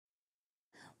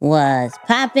Was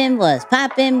poppin', was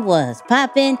poppin', was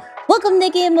poppin'. Welcome,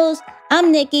 Nicky and Moose.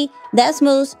 I'm Nicky. That's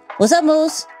Moose. What's up,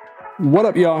 Moose? What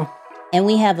up, y'all? And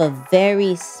we have a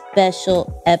very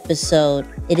special episode.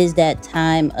 It is that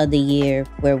time of the year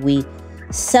where we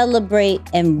celebrate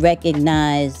and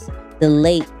recognize the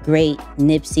late, great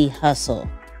Nipsey Hussle.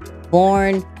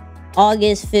 Born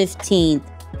August 15th,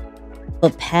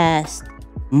 but passed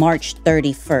March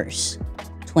 31st,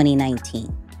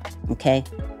 2019. Okay?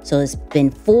 So it's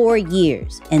been 4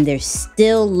 years and there's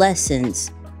still lessons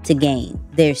to gain.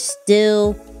 There's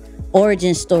still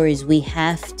origin stories we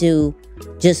have to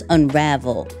just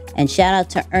unravel. And shout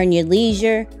out to Earn Your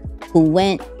Leisure, who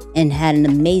went and had an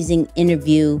amazing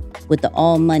interview with the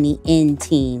All Money In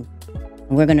team.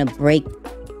 And we're going to break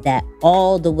that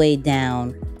all the way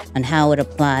down on how it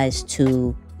applies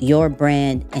to your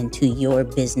brand and to your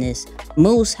business.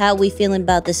 Moose, how we feeling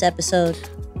about this episode?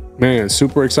 Man,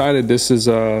 super excited. This is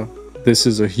a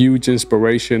huge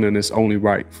inspiration, and it's only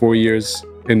right. 4 years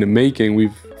in the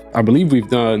making. I believe we've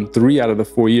done 3 out of the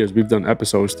 4 years. We've done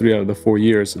episodes 3 out of the 4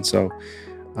 years, and so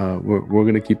we're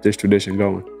gonna keep this tradition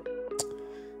going.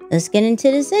 Let's get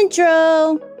into this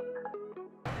intro.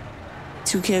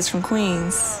 2 kids from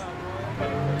Queens,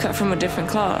 cut from a different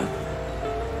cloth.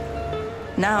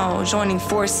 Now joining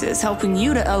forces, helping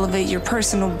you to elevate your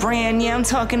personal brand. Yeah, I'm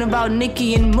talking about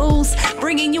Nicky and Moose,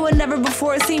 bringing you a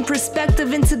never-before-seen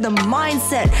perspective into the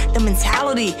mindset, the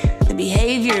mentality, the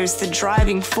behaviors, the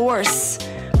driving force,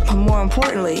 but more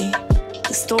importantly,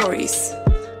 the stories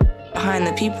behind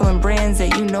the people and brands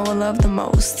that you know and love the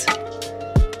most.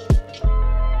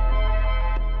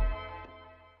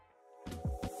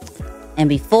 And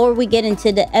before we get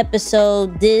into the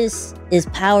episode, this is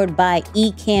powered by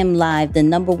ECAMM Live, the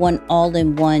 #1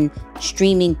 all-in-one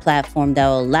streaming platform that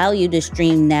will allow you to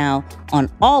stream now on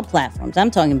all platforms.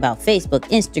 I'm talking about Facebook,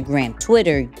 Instagram,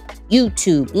 Twitter,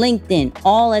 YouTube, LinkedIn,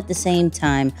 all at the same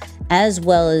time, as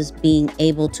well as being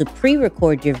able to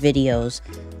pre-record your videos,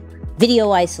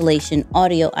 video isolation,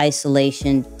 audio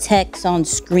isolation, text on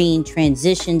screen,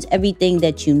 transitions, everything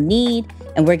that you need.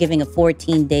 And we're giving a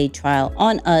 14-day trial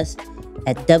on us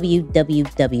at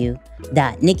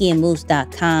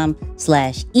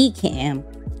www.nickyandmoose.com/ECAMM.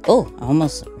 Oh, I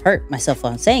almost hurt myself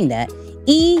on saying that.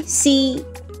 ECAMM.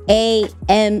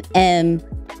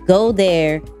 Go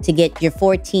there to get your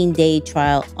 14-day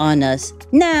trial on us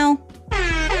now.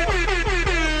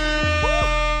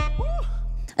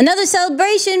 Another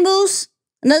celebration, Moose.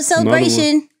 Another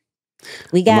celebration.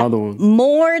 We got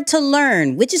more to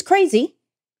learn, which is crazy.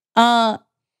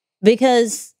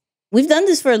 Because we've done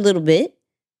this for a little bit.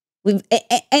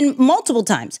 And multiple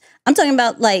times. I'm talking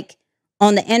about like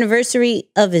on the anniversary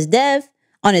of his death,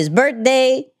 on his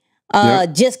birthday,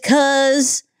 just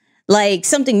cause like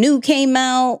something new came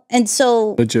out. And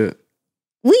so legit.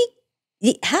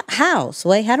 How,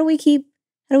 Sway? How do we keep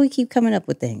coming up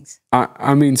with things?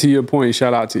 I mean, to your point,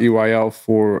 shout out to EYL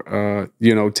for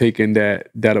taking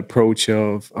that approach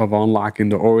of unlocking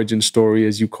the origin story,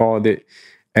 as you called it,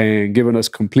 and giving us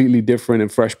completely different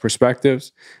and fresh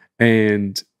perspectives.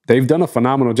 And they've done a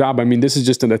phenomenal job. I mean, this is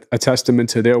just a testament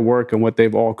to their work and what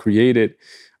they've all created.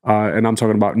 And I'm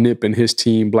talking about Nip and his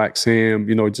team, Black Sam,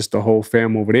 just the whole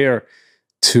fam over there,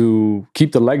 to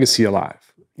keep the legacy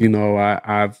alive.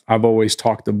 I've always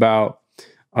talked about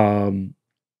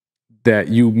that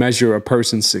you measure a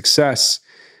person's success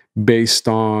based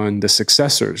on the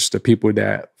successors, the people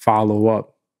that follow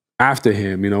up after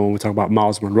him. When we talk about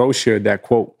Miles Monroe shared that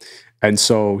quote. And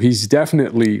so he's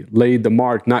definitely laid the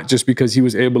mark, not just because he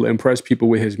was able to impress people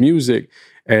with his music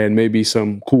and maybe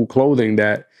some cool clothing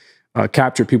that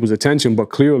captured people's attention, but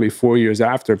clearly 4 years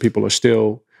after, people are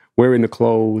still wearing the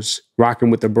clothes, rocking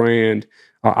with the brand,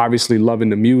 obviously loving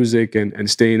the music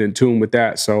and staying in tune with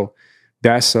that. So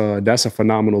that's a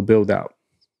phenomenal build out.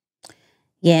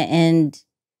 Yeah, and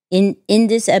in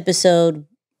this episode,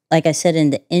 like I said in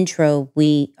the intro,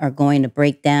 we are going to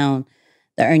break down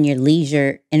the Earn Your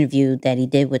Leisure interview that he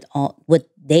did with what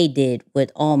they did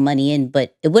with All Money In.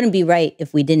 But it wouldn't be right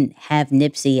if we didn't have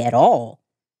Nipsey at all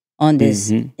on this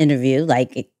interview.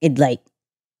 Like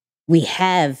we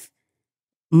have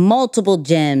multiple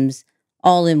gems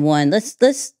all in one. Let's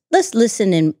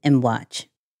listen and watch.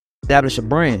 Establish a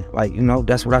brand,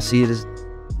 that's what I see it as.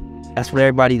 That's what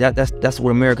everybody. That's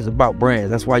what America's about,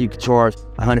 brands. That's why you can charge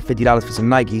 $150 for some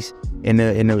Nikes, and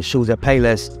the shoes that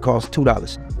Payless cost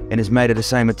 $2, and it's made of the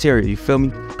same material. You feel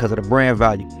me? Because of the brand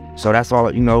value. So that's all.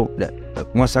 That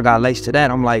once I got laced to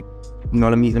that, I'm like,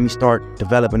 let me start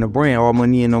developing a brand. All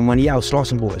money in, no money out.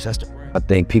 Slauson Boys. I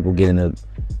think people get into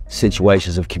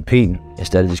situations of competing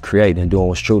instead of just creating and doing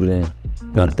what's true to them.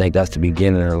 You gotta think that's the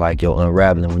beginning of like your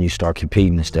unraveling when you start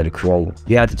competing instead of creating.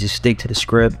 You have to just stick to the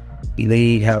script,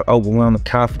 believe, have overwhelming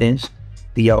confidence,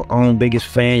 be your own biggest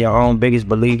fan, your own biggest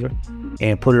believer,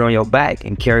 and put it on your back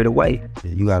and carry the weight.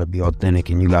 You gotta be authentic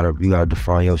and you gotta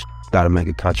define your you gotta make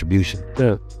a contribution.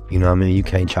 Yeah. You know what I mean? You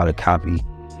can't try to copy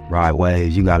ride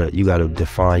waves. You gotta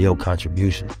define your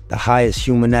contribution. The highest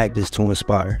human act is to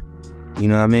inspire. You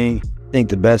know what I mean? I think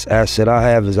the best asset I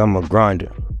have is I'm a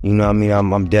grinder. You know what I mean?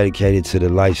 I'm dedicated to the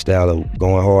lifestyle of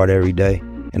going hard every day,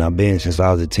 and I've been since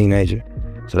I was a teenager.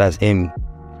 So that's in me.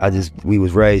 We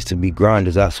was raised to be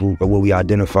grinders. That's what we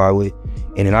identify with.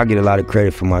 And then I get a lot of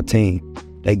credit for my team.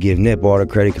 They give Nip all the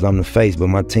credit because I'm the face, but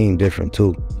my team different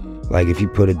too. Like if you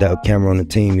put a camera on the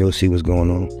team, you'll see what's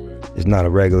going on. It's not a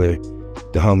regular,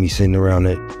 the homies sitting around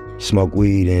that smoke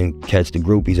weed and catch the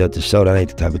groupies at the show. That ain't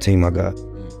the type of team I got.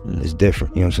 It's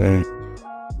different, you know what I'm saying?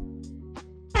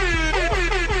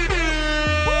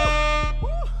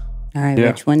 All right,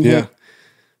 Rich, one hit.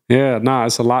 Yeah, nah,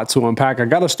 it's a lot to unpack. I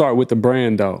got to start with the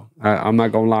brand, though. I'm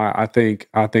not gonna lie. I think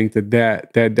that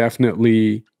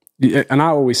definitely, and I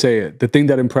always say it. The thing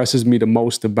that impresses me the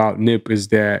most about Nip is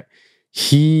that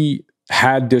he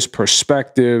had this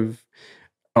perspective,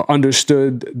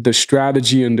 understood the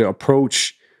strategy and the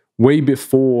approach way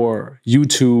before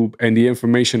YouTube and the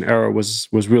information era was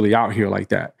really out here like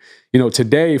that. You know,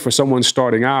 today for someone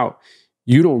starting out,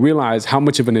 you don't realize how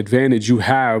much of an advantage you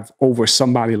have over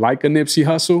somebody like a Nipsey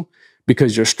Hussle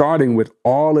because you're starting with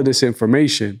all of this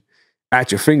information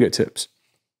at your fingertips.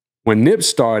 When Nip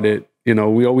started, you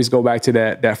know, we always go back to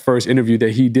that first interview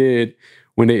that he did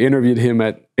when they interviewed him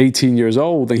at 18 years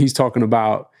old, and he's talking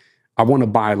about, I want to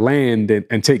buy land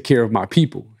and take care of my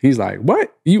people. He's like,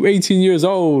 what? You 18 years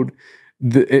old?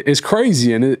 It's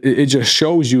crazy. And it just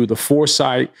shows you the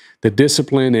foresight, the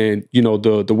discipline, and, you know,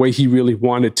 the way he really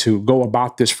wanted to go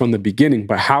about this from the beginning.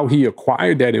 But how he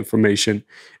acquired that information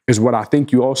is what I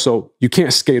think you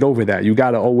can't skate over that. You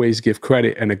got to always give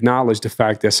credit and acknowledge the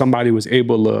fact that somebody was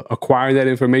able to acquire that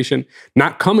information,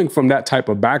 not coming from that type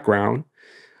of background,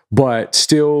 but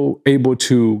still able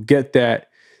to get that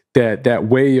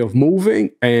way of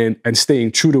moving and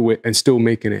staying true to it and still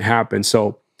making it happen.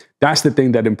 So that's the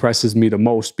thing that impresses me the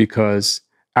most because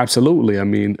absolutely, I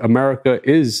mean, America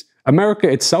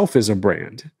itself is a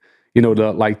brand. You know,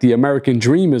 the American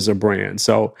dream is a brand.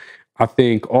 So I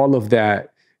think all of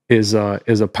that is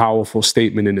a powerful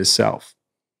statement in itself.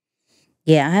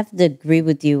 Yeah, I have to agree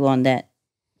with you on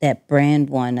that brand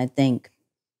one. I think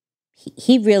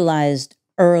he realized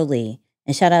early,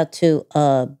 and shout out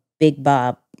to Big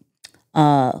Bob,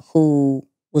 who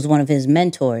was one of his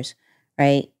mentors,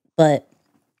 right? But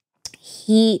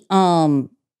he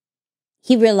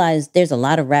realized there's a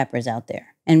lot of rappers out there.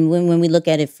 And when we look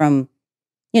at it from,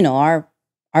 you know, our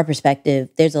perspective,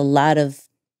 there's a lot of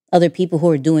other people who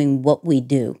are doing what we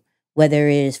do, whether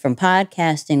it is from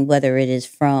podcasting, whether it is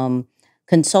from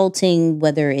consulting,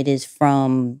 whether it is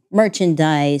from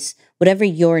merchandise, whatever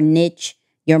your niche,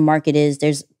 your market is,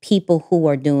 there's people who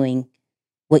are doing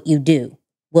what you do.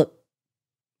 What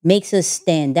makes us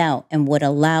stand out and what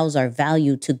allows our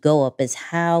value to go up is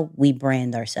how we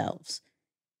brand ourselves.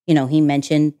 You know, he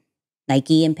mentioned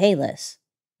Nike and Payless,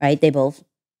 right? They both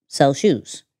sell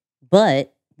shoes,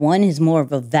 but one is more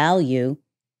of a value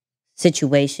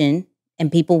situation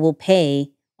and people will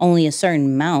pay only a certain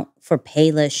amount for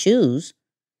Payless shoes,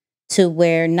 to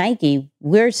where Nike,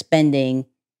 we're spending,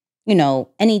 you know,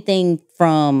 anything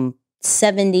from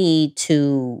 70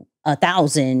 to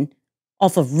 1,000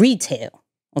 off of retail.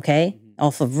 Okay,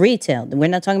 off of retail. We're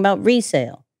not talking about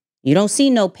resale. You don't see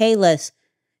no Payless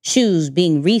shoes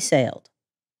being resaled,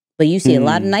 but you see a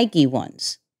lot of Nike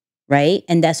ones, right?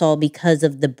 And that's all because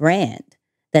of the brand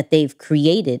that they've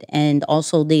created and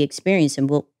also the experience. And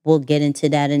we'll get into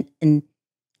that. And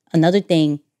another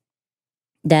thing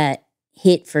that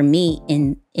hit for me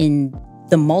in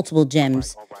the multiple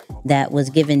gems that was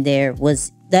given there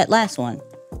was that last one,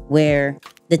 where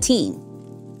the team,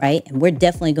 right? And we're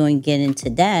definitely going to get into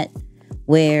that,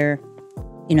 where,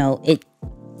 you know,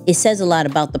 it says a lot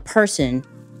about the person,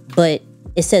 but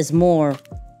it says more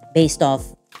based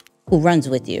off who runs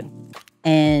with you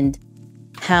and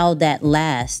how that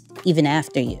lasts even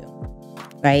after you,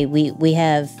 right? We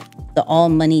have the all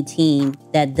money team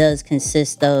that does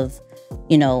consist of,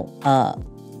 you know,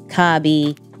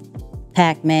 Kabi,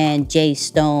 Pac-Man, Jay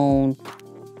Stone,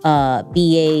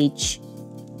 BH,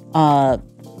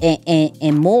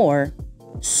 and more.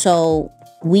 So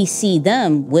we see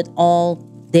them with all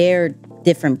their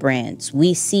different brands.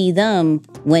 We see them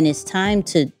when it's time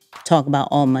to talk about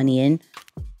all money in,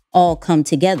 all come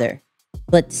together,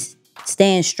 but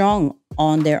stand strong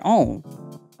on their own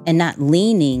and not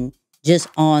leaning just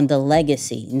on the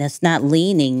legacy. And that's not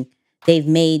leaning. They've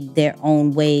made their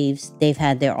own waves. They've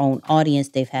had their own audience.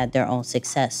 They've had their own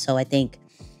success. So I think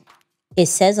it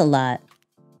says a lot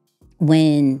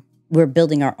when we're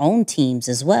building our own teams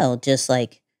as well. Just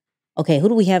like, okay, who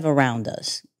do we have around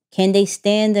us? Can they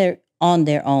stand there on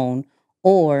their own,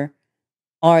 or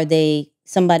are they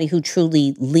somebody who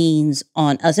truly leans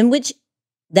on us? And which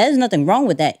there's nothing wrong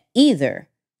with that either.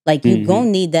 Like, you're going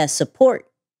to need that support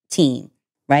team,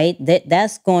 right?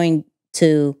 That's going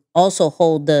to also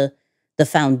hold the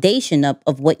foundation up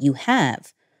of what you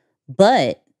have.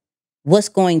 But what's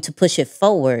going to push it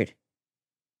forward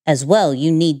as well?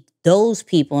 You need those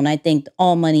people. And I think the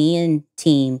All Money In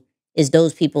team is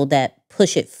those people that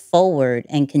push it forward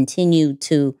and continue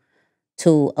to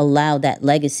allow that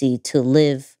legacy to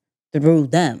live through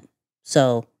them.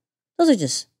 So those are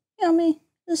just, you know what I mean?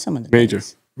 Just some of the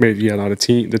things. Major, yeah, no, the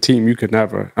team, you could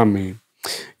never, I mean,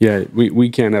 yeah, we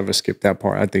can't ever skip that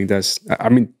part. I think that's, I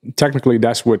mean, technically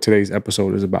that's what today's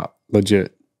episode is about.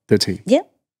 Legit, the team.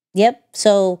 Yep.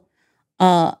 So,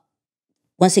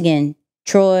 once again,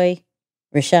 Troy,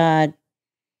 Rashad,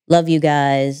 love you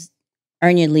guys.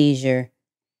 Earn Your Leisure.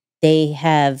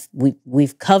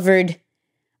 We've covered,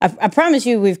 I promise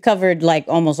you, we've covered like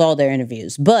almost all their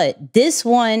interviews. But this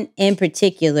one in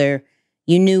particular,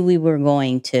 you knew we were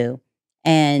going to.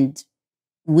 And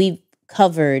we've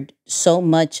covered so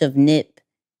much of Nip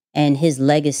and his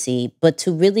legacy, but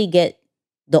to really get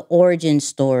the origin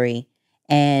story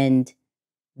and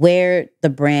where the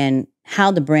brand, how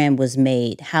the brand was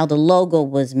made, how the logo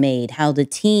was made, how the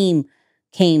team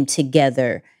came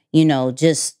together, you know,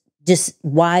 just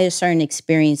why are certain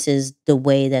experiences the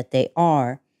way that they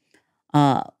are.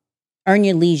 Earn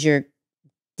Your Leisure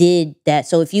did that.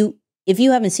 So if you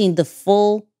haven't seen the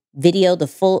full video, the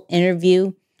full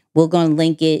interview, we're going to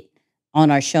link it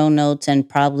on our show notes and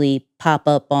probably pop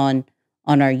up on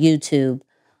our YouTube.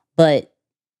 But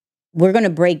we're going to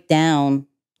break down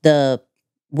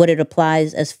what it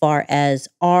applies as far as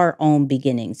our own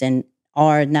beginnings, and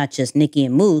are not just Nicky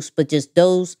and Moose, but just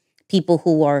those people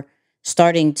who are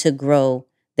starting to grow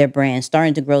their brand,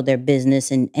 starting to grow their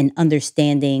business, and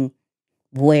understanding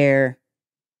where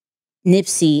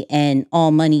Nipsey and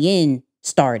All Money In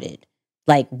started.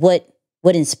 Like what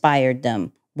inspired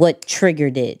them, what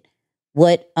triggered it,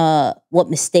 what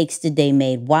mistakes did they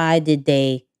made? Why did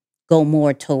they go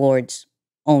more towards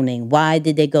owning? Why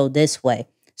did they go this way?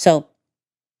 So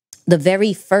the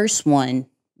very first one,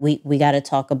 we got to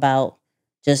talk about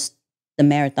just the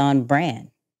Marathon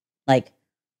brand. Like,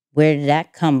 where did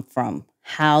that come from?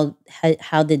 How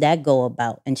did that go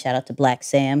about? And shout out to Black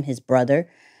Sam, his brother.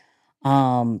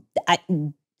 I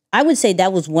would say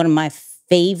that was one of my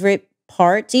favorite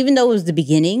parts, even though it was the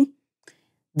beginning.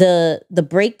 The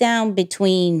breakdown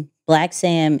between Black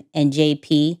Sam and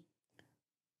JP,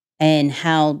 and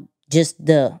how just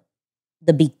the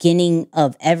beginning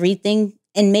of everything,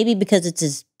 and maybe because it's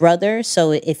his brother,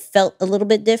 so it felt a little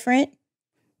bit different.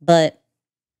 But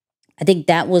I think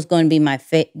that was going to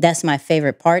be that's my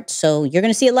favorite part. So you're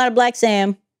going to see a lot of Black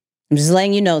Sam. I'm just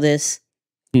letting you know this.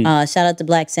 Shout out to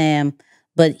Black Sam.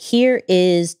 But here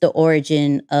is the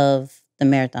origin of the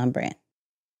Marathon brand.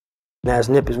 As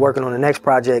Nip is working on the next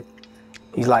project,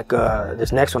 he's like,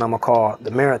 this next one I'm gonna call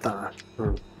the Marathon.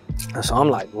 And so I'm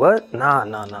like, what? Nah.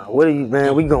 What are you,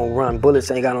 man? We gonna run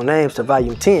Bullets Ain't Got No Names to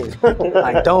volume 10.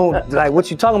 Like, what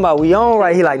you talking about? We on,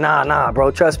 right? He like, nah,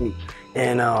 bro, trust me.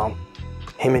 And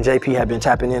him and JP have been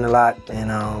tapping in a lot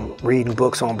and reading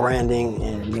books on branding.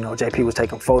 And, you know, JP was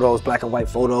taking photos, black and white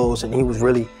photos, and he was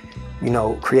really, you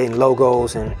know, creating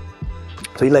logos. And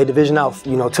so he laid the vision out,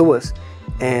 you know, to us.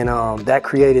 And that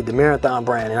created the Marathon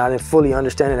brand. And I didn't fully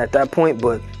understand it at that point,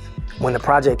 but when the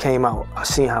project came out, I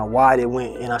seen how wide it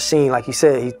went. And I seen, like he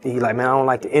said, he like, man, I don't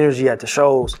like the energy at the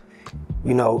shows.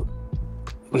 You know,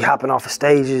 we hopping off of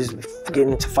stages,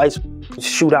 getting into fights,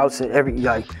 shootouts, and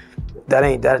like,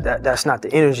 that's not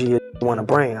the energy I want to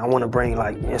bring. I want to bring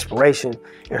like inspiration.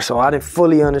 And so I didn't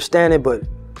fully understand it, but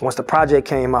once the project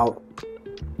came out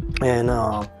and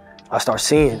I started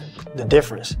seeing the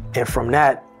difference. And from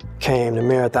that came the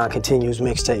Marathon Continues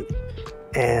mixtape.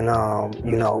 And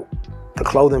you know, the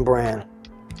clothing brand,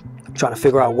 trying to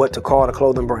figure out what to call the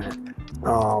clothing brand,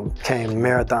 came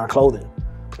Marathon Clothing.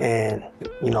 And,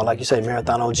 you know, like you say,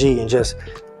 Marathon OG, and just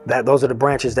that, those are the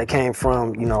branches that came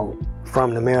from, you know,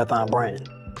 from the Marathon brand.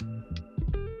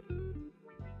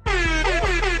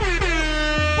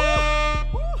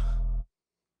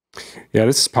 Yeah,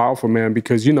 this is powerful, man,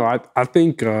 because, you know, I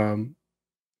think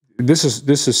this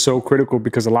is so critical,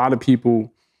 because a lot of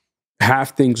people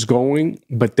have things going,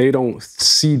 but they don't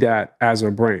see that as a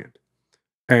brand.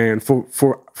 And for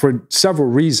several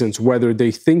reasons, whether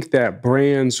they think that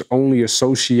brands only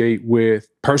associate with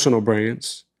personal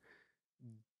brands,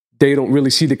 they don't really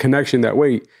see the connection that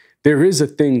way. There is a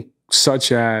thing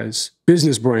such as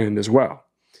business brand as well.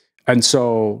 And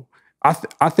so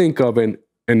I think of, and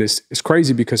it's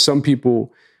crazy because some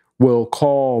people will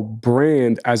call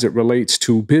brand as it relates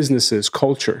to businesses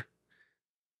culture.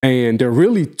 And they're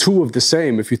really two of the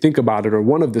same, if you think about it, or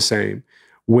one of the same,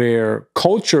 where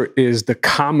culture is the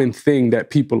common thing that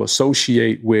people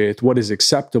associate with what is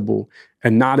acceptable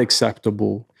and not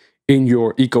acceptable in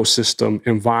your ecosystem,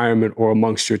 environment, or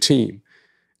amongst your team.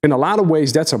 In a lot of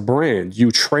ways, that's a brand.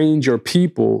 You trained your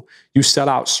people, you set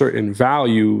out certain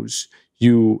values,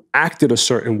 you acted a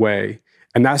certain way,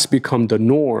 and that's become the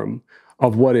norm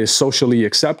of what is socially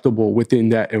acceptable within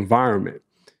that environment.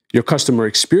 Your customer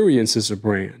experience is a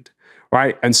brand,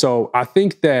 right? And so I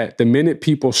think that the minute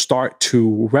people start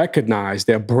to recognize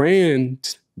that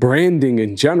branding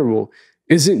in general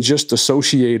isn't just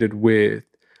associated with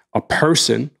a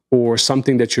person or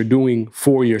something that you're doing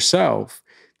for yourself,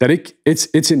 that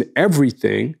it's in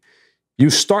everything, you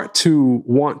start to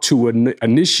want to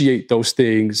initiate those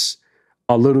things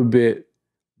a little bit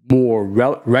more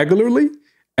regularly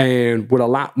and with a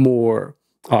lot more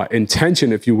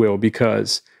intention, if you will,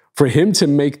 because for him to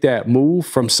make that move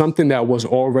from something that was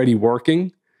already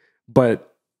working,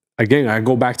 but again, I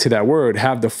go back to that word,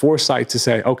 have the foresight to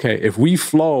say, okay, if we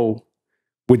flow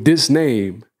with this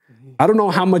name, I don't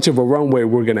know how much of a runway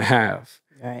we're going to have.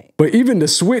 Right. But even the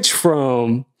switch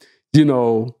from,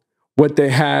 what they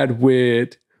had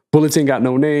with Bullets Ain't Got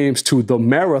No Names to the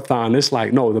marathon, it's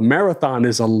like, no, the marathon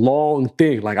is a long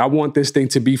thing. Like, I want this thing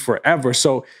to be forever.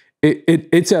 So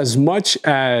it's as much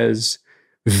as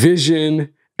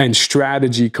vision and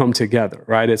strategy come together,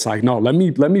 right? It's like, no, let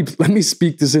me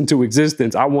speak this into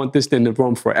existence. I want this thing to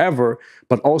run forever,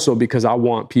 but also because I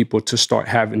want people to start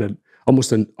having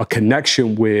almost a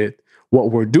connection with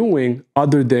what we're doing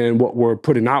other than what we're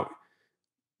putting out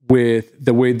with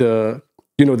the way the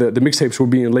mixtapes were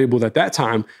being labeled at that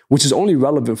time, which is only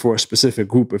relevant for a specific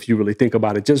group if you really think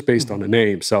about it, just based on the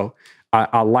name. So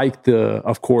I like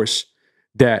of course,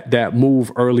 that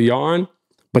move early on.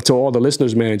 But to all the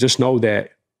listeners, man, just know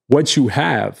that what you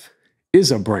have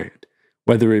is a brand,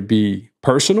 whether it be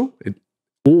personal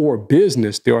or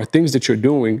business. There are things that you're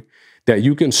doing that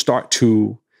you can start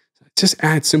to just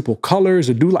add simple colors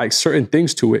or do like certain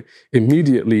things to it.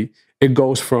 Immediately, it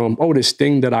goes from, oh, this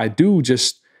thing that I do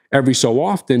just every so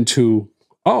often to,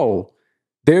 oh,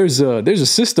 there's a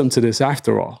system to this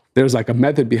after all. There's like a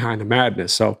method behind the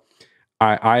madness. So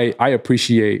I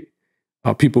appreciate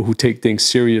people who take things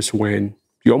serious when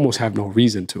you almost have no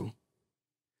reason to.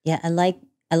 Yeah, I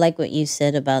like what you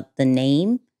said about the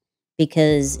name,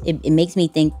 because it makes me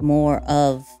think more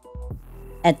of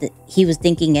he was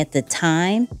thinking at the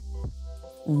time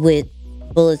with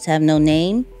Bullets Have No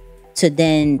Name to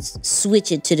then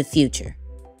switch it to the future.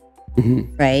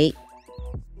 Mm-hmm. Right?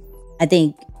 I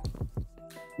think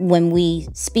when we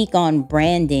speak on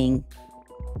branding,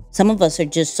 some of us are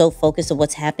just so focused on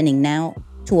what's happening now,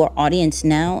 to our audience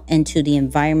now, and to the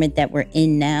environment that we're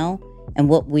in now, and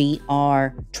what we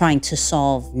are trying to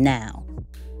solve now.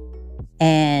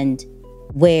 And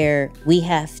where we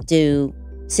have to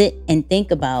sit and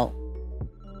think about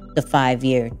the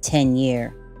 5-year,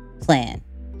 10-year plan,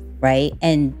 right?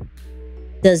 And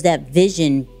does that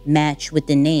vision match with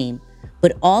the name?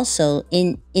 But also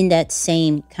in that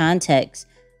same context,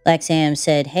 Black Sam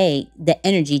said, hey, the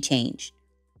energy changed.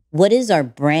 What is our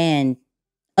brand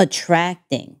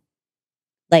attracting?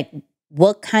 Like,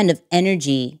 what kind of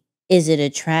energy is it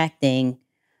attracting?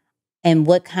 And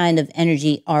what kind of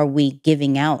energy are we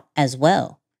giving out as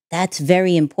well? That's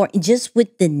very important. Just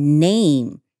with the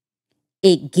name,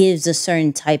 it gives a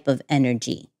certain type of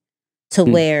energy to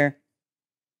where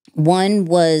one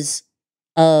was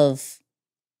of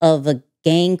a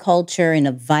gang culture and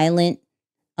a violent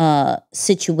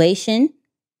situation,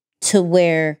 to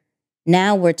where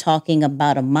now we're talking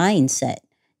about a mindset.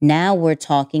 Now we're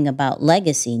talking about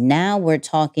legacy. Now we're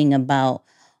talking about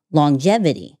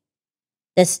longevity.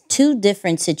 That's two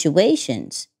different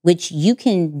situations, which you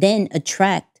can then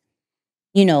attract,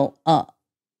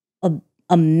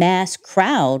 a mass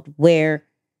crowd where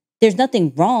there's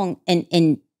nothing wrong.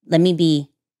 And let me be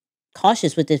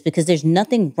cautious with this, because there's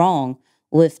nothing wrong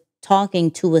with talking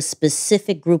to a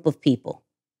specific group of people,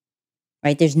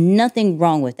 right? There's nothing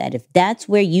wrong with that. If that's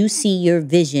where you see your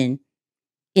vision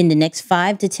in the next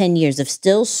 5 to 10 years of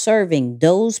still serving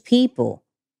those people,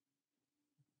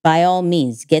 by all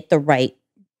means, get the right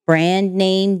brand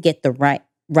name, get the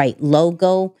right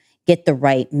logo, get the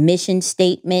right mission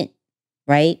statement,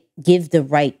 right? Give the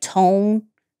right tone,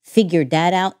 figured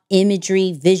that out,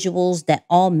 imagery, visuals that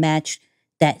all match,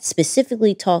 that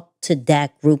specifically talk to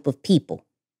that group of people.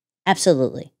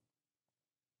 Absolutely.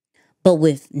 But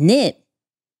with Nip,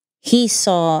 he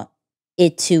saw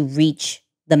it to reach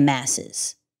the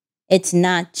masses. It's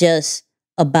not just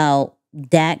about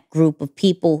that group of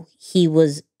people he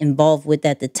was involved with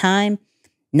at the time,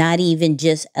 not even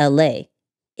just LA.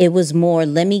 It was more,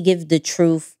 let me give the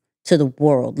truth to the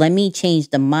world. Let me change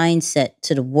the mindset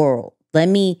to the world. Let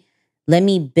me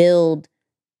build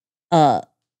the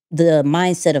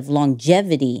mindset of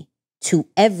longevity to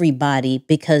everybody,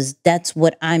 because that's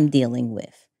what I'm dealing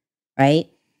with, right?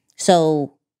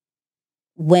 So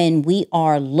when we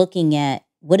are looking at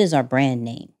what is our brand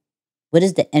name, what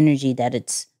is the energy that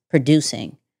it's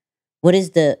producing, what is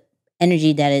the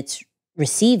energy that it's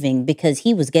receiving, because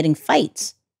he was getting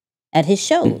fights at his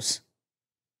shows.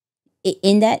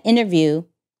 In that interview,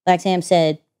 Black Sam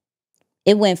said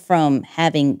it went from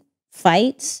having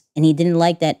fights and he didn't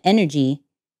like that energy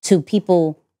to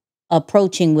people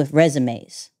approaching with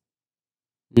resumes.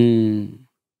 Two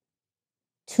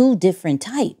different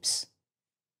types,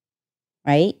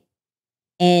 right?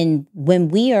 And when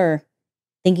we are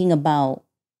thinking about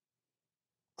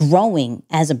growing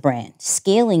as a brand,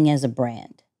 scaling as a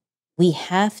brand, we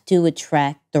have to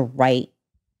attract the right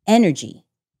energy.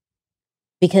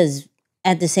 Because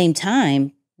at the same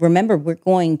time, remember, we're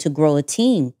going to grow a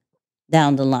team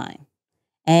down the line.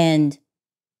 And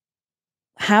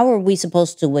how are we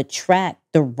supposed to attract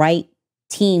the right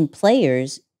team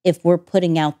players if we're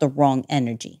putting out the wrong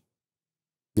energy?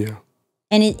 Yeah.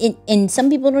 And and some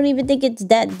people don't even think it's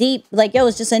that deep. Like, yo,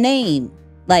 it's just a name.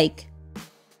 Like,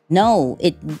 no,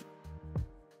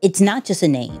 it's not just a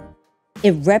name.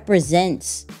 It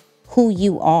represents who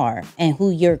you are and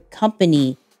who your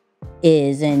company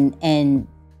is, and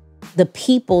the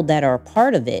people that are a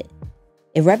part of it.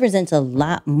 It represents a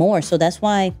lot more. So that's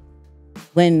why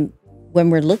when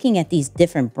we're looking at these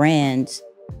different brands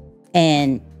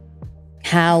and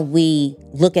how we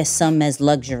look at some as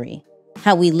luxury,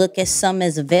 how we look at some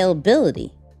as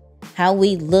availability, how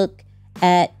we look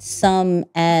at some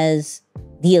as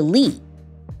the elite,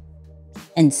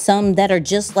 and some that are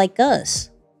just like us,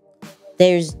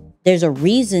 there's a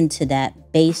reason to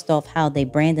that based off how they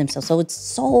brand themselves. So it's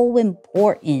so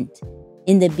important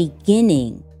in the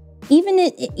beginning, even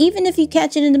if you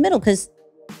catch it in the middle, because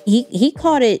he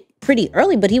caught it pretty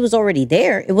early, but he was already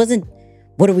there. It wasn't,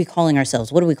 what are we calling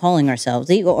ourselves? What are we calling ourselves?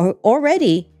 He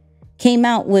already came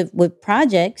out with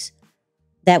projects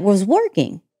that was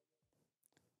working.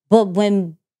 But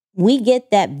when we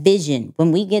get that vision,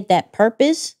 when we get that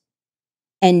purpose,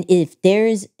 and if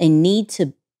there's a need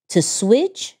to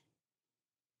switch.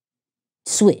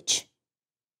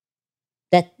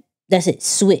 That's it,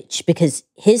 switch, because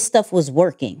his stuff was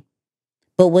working.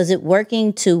 But was it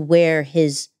working to where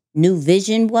his new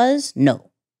vision was? No.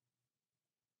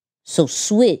 So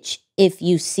switch if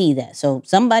you see that. So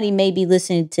somebody may be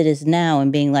listening to this now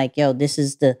and being like, yo, this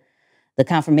is the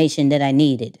confirmation that I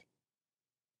needed.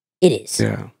 It is.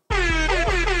 Yeah.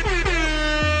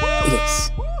 It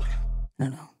is. I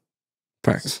don't know.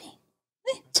 Facts.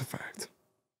 It's a fact.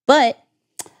 But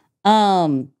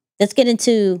let's get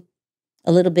into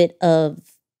a little bit of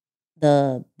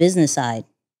the business side,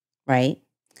 right?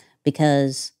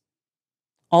 Because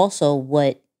also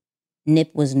what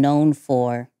Nip was known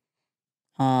for,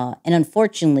 and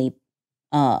unfortunately,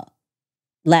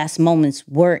 last moments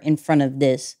were in front of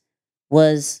this,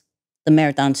 was the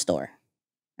Marathon store,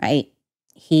 right?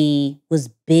 He was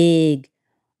big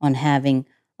on having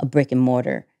a brick and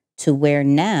mortar, to where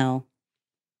now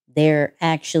they're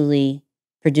actually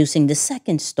producing the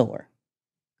second store,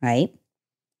 right?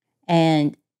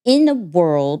 And in the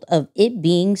world of it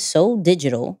being so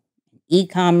digital,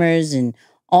 e-commerce and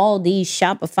all these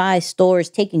Shopify stores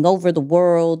taking over the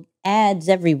world, ads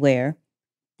everywhere,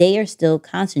 they are still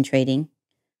concentrating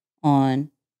on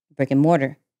brick and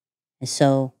mortar. And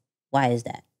so why is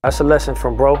that? That's a lesson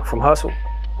from Hussle.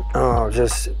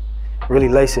 Just really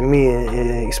lacing me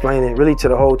and explaining really to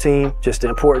the whole team just the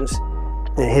importance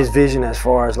and his vision as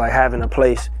far as like having a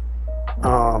place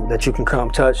that you can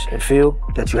come touch and feel,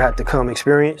 that you have to come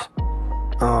experience.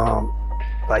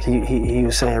 Like he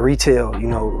was saying, retail,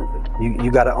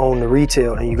 you got to own the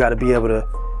retail, and you got to be able to,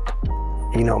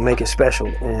 make it special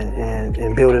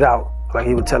and build it out. Like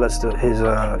he would tell us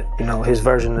his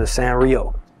version of the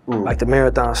Sanrio, like the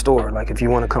Marathon store. Like if you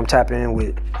want to come tap in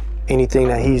with anything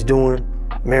that he's doing,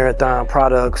 Marathon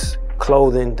products,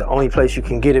 clothing, the only place you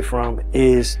can get it from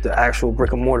is the actual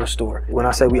brick and mortar store. When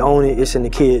I say we own it, it's in the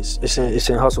kids, it's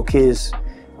in Hussle kids'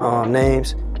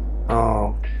 names,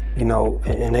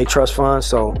 and they trust funds.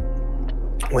 So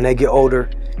when they get older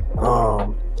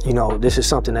You know, this is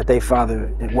something that their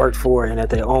father worked for and that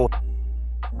they own.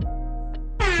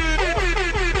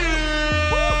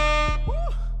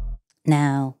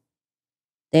 Now,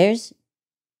 there's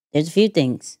a few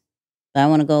things, but I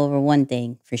want to go over one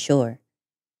thing for sure,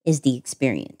 is the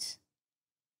experience.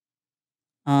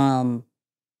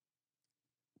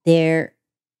 There,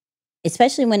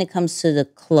 especially when it comes to the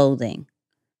clothing,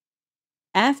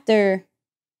 after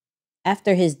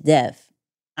his death,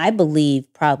 I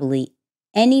believe probably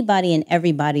anybody and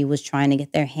everybody was trying to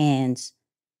get their hands,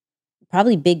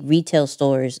 probably big retail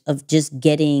stores, of just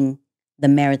getting the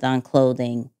Marathon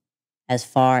clothing as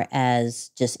far as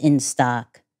just in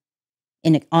stock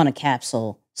on a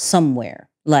capsule somewhere.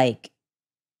 Like,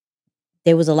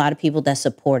 there was a lot of people that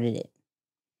supported it.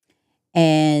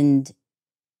 And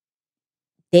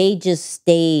they just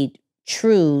stayed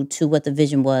true to what the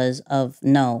vision was of,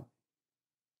 no,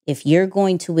 if you're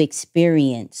going to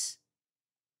experience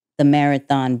the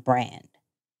Marathon brand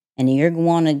and you're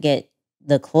going to get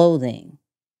the clothing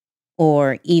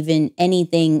or even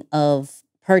anything of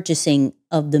purchasing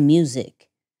of the music,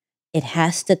 it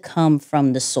has to come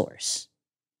from the source,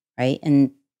 right?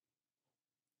 And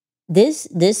this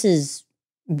is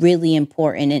really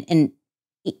important. And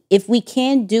if we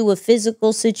can do a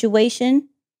physical situation,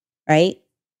 right,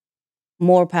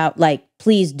 more power, like,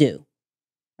 please do,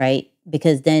 right?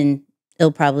 Because then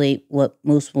it'll probably, what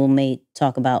Moose may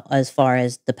talk about as far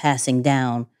as the passing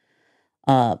down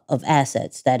of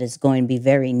assets, that is going to be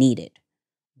very needed.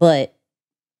 But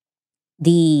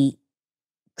the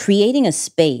creating a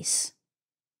space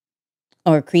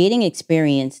or creating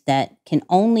experience that can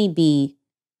only be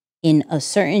in a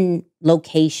certain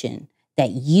location that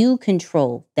you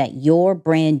control, that your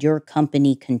brand, your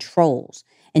company controls,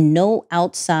 and no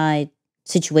outside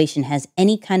situation has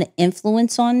any kind of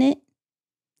influence on it,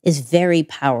 is very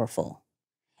powerful.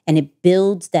 And it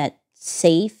builds that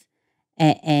safe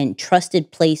and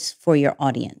trusted place for your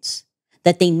audience,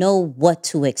 that they know what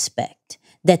to expect,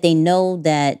 that they know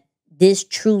that this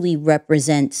truly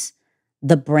represents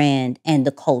the brand and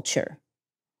the culture,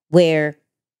 where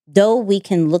though we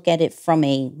can look at it from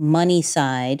a money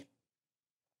side,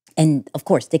 and of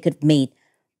course they could have made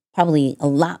probably a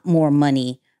lot more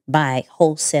money by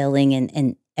wholesaling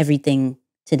and everything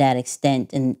to that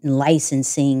extent, and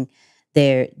licensing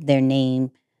their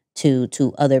name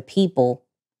to other people.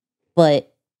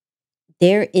 But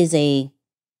there is you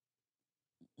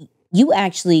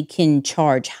actually can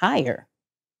charge higher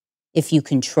if you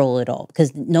control it all,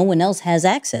 because no one else has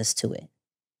access to it,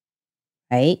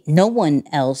 right? No one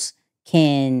else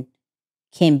can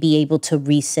be able to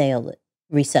resell it,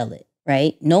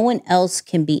 right? No one else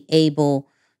can be able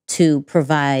to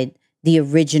provide the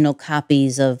original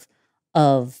copies of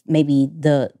maybe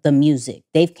the music.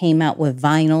 They've came out with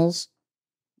vinyls,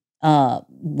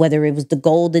 whether it was the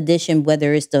gold edition,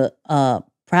 whether it's the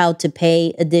proud to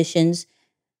pay editions,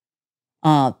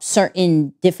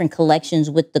 certain different collections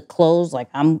with the clothes. Like,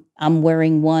 I'm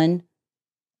wearing one,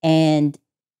 and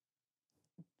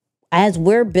as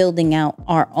we're building out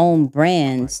our own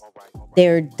brands,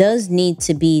 there does need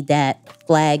to be that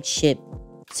flagship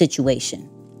situation.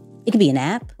 It could be an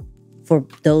app for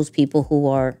those people who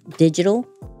are digital.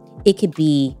 It could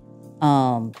be,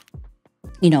 a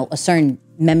certain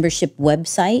membership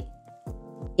website.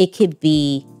 It could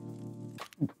be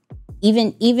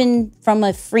even from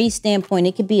a free standpoint,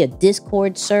 it could be a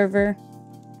Discord server.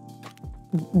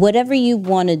 Whatever you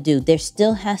want to do, there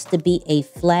still has to be a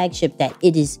flagship that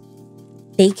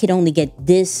they could only get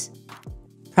this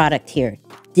product here,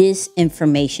 this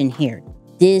information here,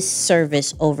 this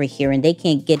service over here, and they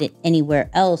can't get it anywhere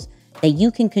else, that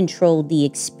you can control the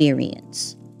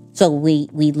experience. So we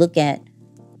look at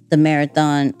the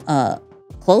Marathon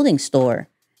clothing store.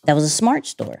 That was a smart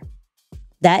store.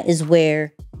 That is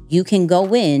where you can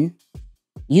go in,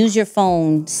 use your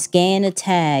phone, scan a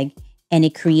tag, and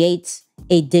it creates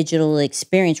a digital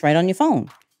experience right on your phone.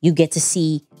 You get to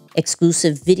see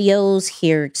exclusive videos,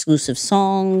 hear exclusive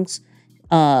songs,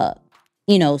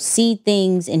 see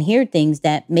things and hear things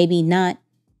that maybe not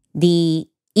the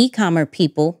e-commerce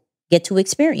people get to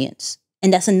experience.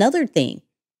 And that's another thing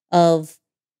of,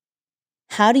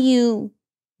 how do you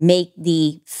make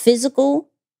the physical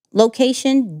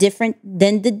location different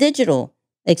than the digital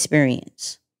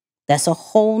experience? That's a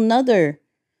whole nother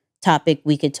topic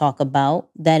we could talk about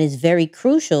that is very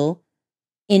crucial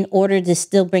in order to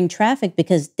still bring traffic,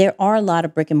 because there are a lot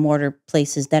of brick and mortar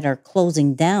places that are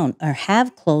closing down or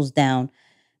have closed down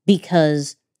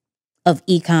because of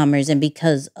e-commerce and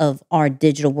because of our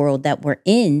digital world that we're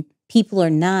in. People are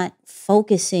not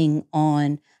focusing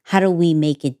on, how do we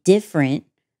make it different?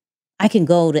 I can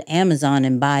go to Amazon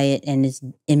and buy it and it's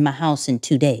in my house in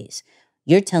 2 days.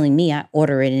 You're telling me I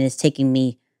order it and it's taking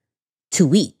me 2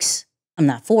 weeks. I'm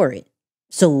not for it.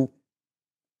 So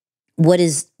what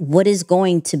is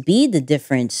going to be the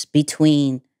difference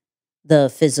between the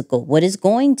physical? What is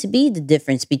going to be the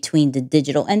difference between the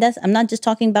digital? And I'm not just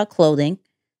talking about clothing.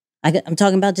 I'm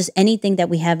talking about just anything that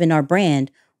we have in our brand.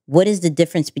 What is the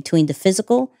difference between the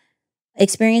physical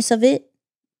experience of it,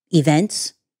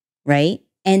 events, right?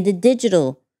 And the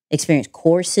digital experience,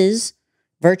 courses,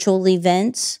 virtual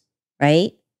events,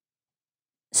 right?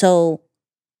 So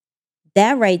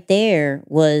that right there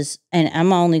was, and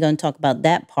I'm only going to talk about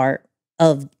that part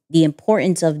of the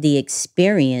importance of the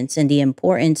experience and the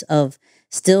importance of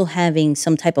still having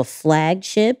some type of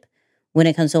flagship when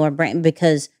it comes to our brand,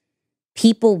 because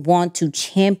people want to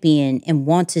champion and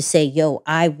want to say, yo,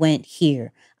 I went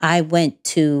here. I went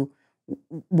to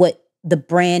what the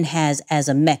brand has as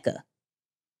a mecca,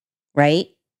 right?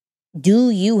 Do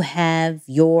you have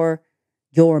your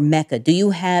mecca? Do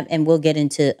you have, and we'll get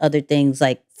into other things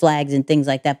like flags and things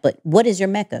like that, but what is your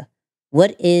mecca?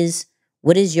 What is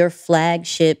your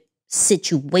flagship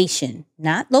situation?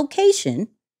 Not location,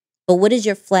 but what is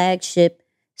your flagship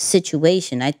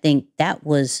situation? I think that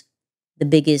was the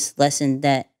biggest lesson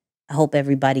that I hope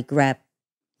everybody grabbed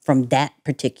from that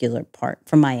particular part,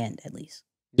 from my end at least.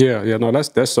 Yeah, no,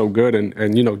 that's so good.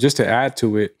 And you know, just to add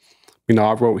to it, you know,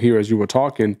 I wrote here as you were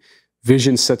talking,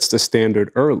 vision sets the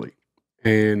standard early.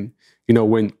 And, you know,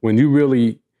 when you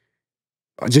really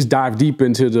just dive deep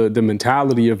into the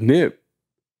mentality of Nip,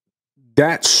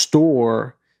 that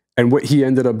store and what he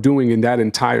ended up doing in that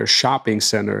entire shopping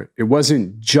center, it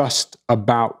wasn't just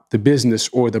about the business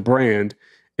or the brand.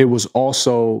 It was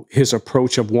also his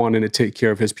approach of wanting to take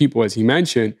care of his people, as he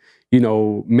mentioned, you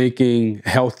know, making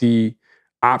healthy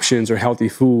options or healthy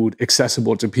food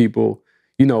accessible to people,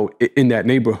 you know, in that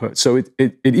neighborhood. So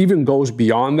it even goes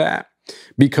beyond that,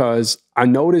 because I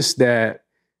noticed that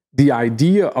the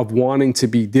idea of wanting to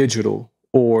be digital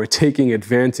or taking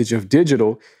advantage of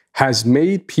digital has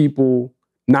made people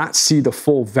not see the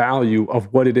full value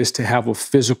of what it is to have a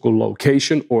physical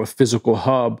location or a physical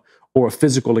hub or a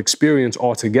physical experience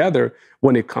altogether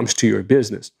when it comes to your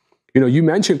business. You know, you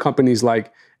mentioned companies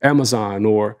like Amazon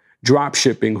or drop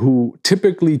shipping who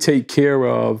typically take care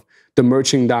of the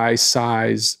merchandise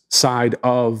side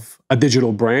of a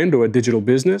digital brand or a digital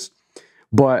business,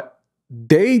 but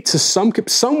they, to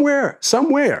somewhere,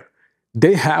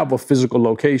 they have a physical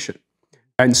location.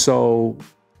 And so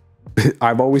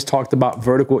I've always talked about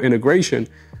vertical integration,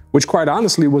 which quite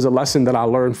honestly was a lesson that I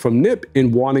learned from Nip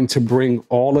in wanting to bring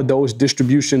all of those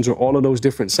distributions or all of those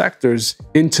different sectors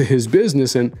into his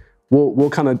business. And we'll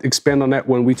kind of expand on that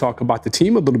when we talk about the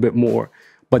team a little bit more.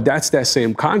 But that's that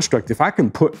same construct. If I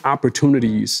can put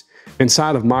opportunities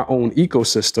inside of my own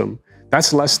ecosystem,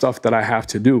 that's less stuff that I have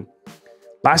to do.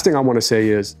 Last thing I want to say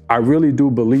is I really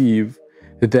do believe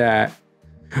that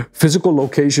physical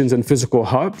locations and physical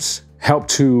hubs help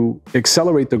to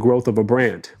accelerate the growth of a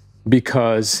brand,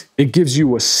 because it gives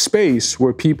you a space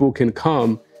where people can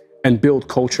come and build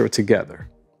culture together,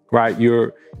 right?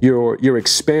 You're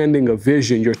expanding a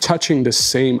vision, you're touching the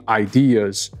same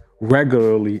ideas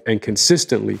regularly and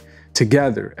consistently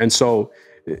together. And so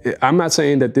I'm not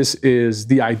saying that this is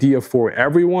the idea for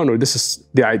everyone, or this is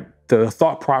the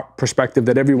thought perspective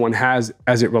that everyone has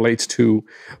as it relates to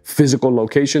physical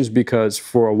locations, because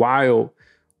for a while,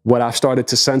 what I've started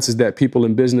to sense is that people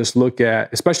in business look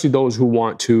at, especially those who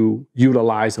want to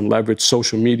utilize and leverage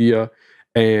social media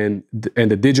and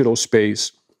the digital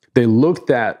space, they looked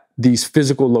at these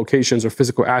physical locations or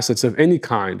physical assets of any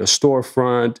kind, a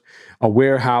storefront, a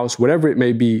warehouse, whatever it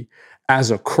may be,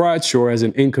 as a crutch or as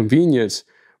an inconvenience.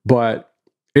 But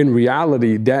in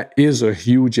reality, that is a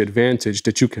huge advantage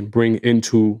that you can bring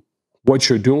into what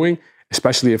you're doing,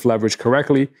 especially if leveraged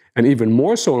correctly. And even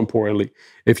more so importantly,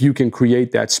 if you can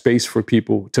create that space for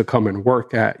people to come and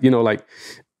work at. You know, like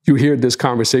you hear this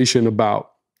conversation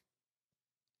about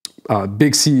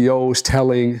big CEOs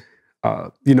telling,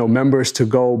 members to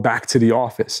go back to the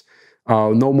office,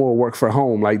 no more work from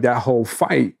home, like that whole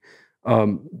fight.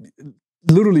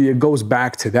 Literally, it goes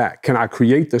back to that. Can I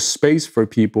create the space for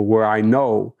people where I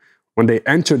know when they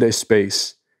enter this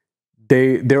space,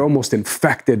 they're almost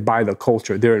infected by the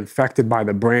culture. They're infected by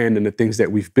the brand and the things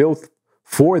that we've built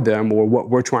for them or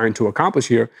what we're trying to accomplish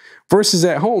here, versus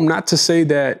at home. Not to say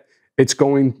that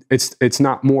it's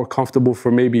not more comfortable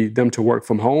for maybe them to work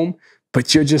from home,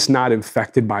 but you're just not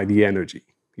infected by the energy.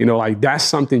 You know, like that's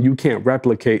something you can't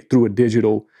replicate through a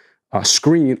digital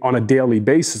screen on a daily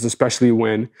basis, especially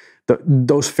when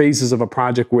those phases of a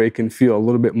project where it can feel a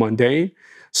little bit mundane.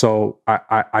 So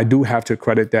I do have to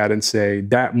credit that and say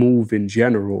that move in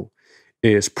general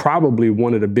is probably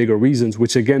one of the bigger reasons,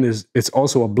 which again it's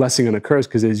also a blessing and a curse,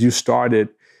 because as you started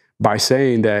by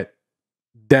saying that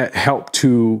helped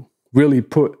to really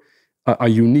put a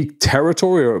unique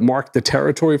territory or mark the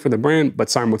territory for the brand, but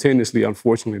simultaneously,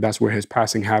 unfortunately, that's where his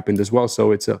passing happened as well.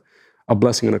 So it's a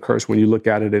blessing and a curse when you look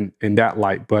at it in that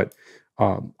light, but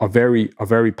a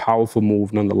very powerful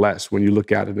move nonetheless when you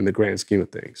look at it in the grand scheme of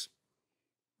things.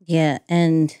 Yeah,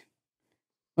 and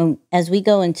as we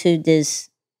go into this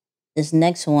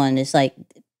next one, it's like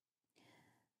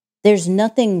there's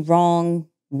nothing wrong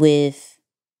with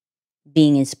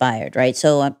being inspired, right?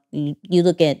 So you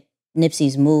look at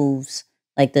Nipsey's moves,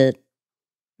 like the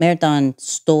Marathon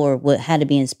store had to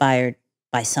be inspired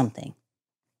by something,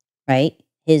 right?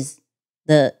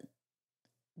 The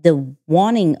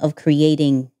wanting of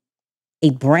creating a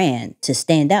brand to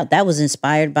stand out, that was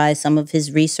inspired by some of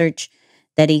his research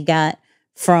that he got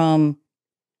from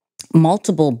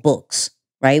multiple books,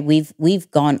 right? We've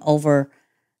gone over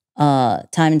time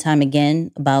and time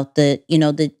again about the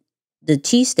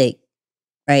cheesesteak,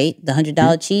 right? The $100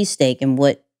 cheesesteak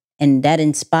and that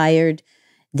inspired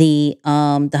the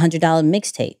 $100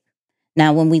 mixtape.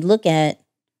 Now, when we look at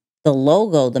the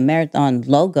logo, the Marathon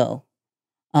logo,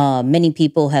 many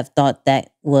people have thought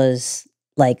that was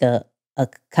like a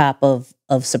cop of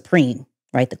Supreme,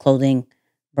 right? The clothing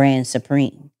brand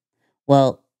Supreme.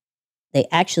 Well, they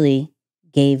actually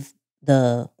gave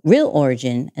the real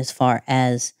origin as far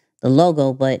as the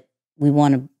logo, but we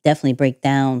want to definitely break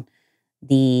down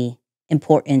the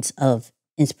importance of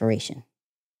inspiration.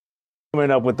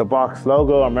 Coming up with the box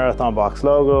logo, our Marathon box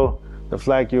logo, the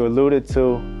flag you alluded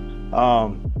to,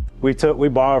 we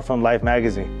borrowed from Life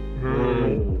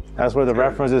magazine. That's where the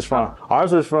reference is from.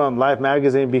 Ours was from Life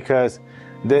magazine because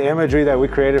the imagery that we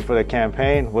created for the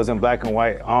campaign was in black and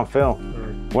white on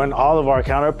film. When all of our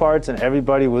counterparts and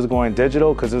everybody was going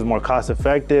digital because it was more cost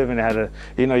effective and it had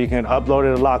you can upload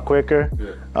it a lot quicker,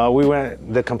 we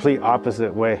went the complete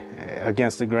opposite way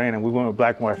against the grain, and we went with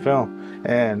black and white film.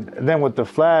 And then with the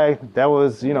flag, that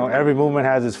was, every movement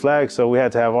has its flag, so we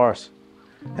had to have ours.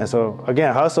 And so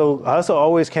again, Hussle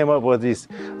always came up with these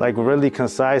like really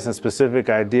concise and specific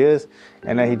ideas,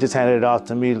 and then he just handed it off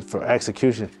to me for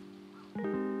execution.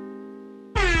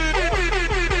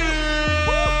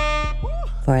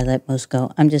 Before I let most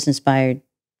go, I'm just inspired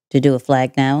to do a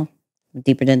flag now,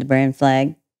 deeper than the brand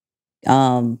flag.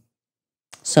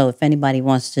 So if anybody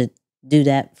wants to do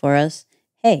that for us,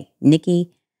 hey,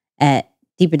 Nicky at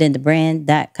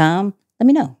deeperthanthebrand.com, let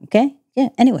me know, okay? Yeah,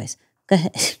 anyways, go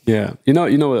ahead. Yeah, you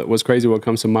know what's crazy, what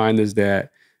comes to mind is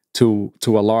that to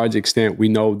a large extent, we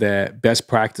know that best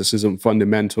practices and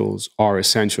fundamentals are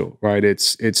essential, right?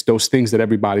 It's those things that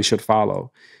everybody should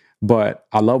follow. But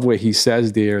I love what he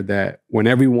says there, that when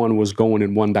everyone was going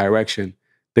in one direction,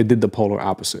 they did the polar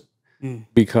opposite.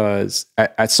 Because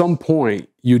at some point,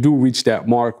 you do reach that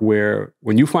mark where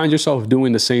when you find yourself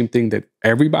doing the same thing that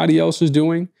everybody else is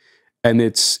doing, and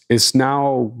it's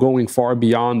now going far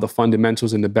beyond the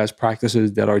fundamentals and the best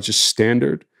practices that are just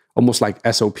standard, almost like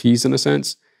SOPs in a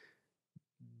sense,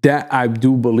 that I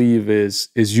do believe is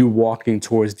you walking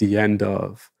towards the end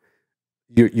of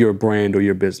your brand or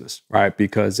your business, right?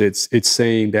 Because it's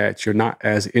saying that you're not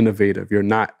as innovative, you're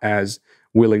not as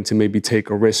willing to maybe take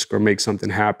a risk or make something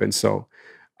happen. So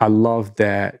I love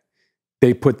that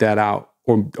they put that out,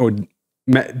 or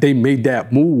they made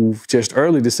that move just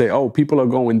early to say, oh, people are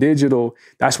going digital,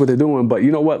 that's what they're doing, but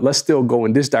you know what, let's still go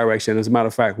in this direction. As a matter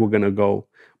of fact, we're gonna go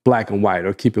black and white,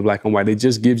 or keep it black and white. It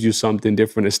just gives you something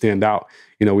different to stand out.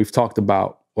 We've talked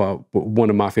about one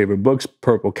of my favorite books,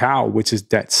 Purple Cow, which is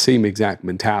that same exact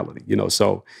mentality.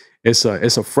 So it's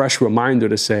a fresh reminder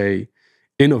to say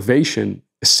innovation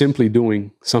is simply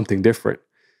doing something different,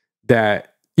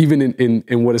 that even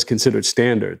in what is considered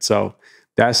standard. So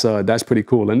that's pretty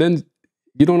cool. And then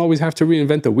you don't always have to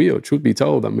reinvent the wheel, truth be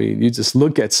told. I mean, you just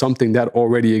look at something that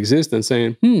already exists and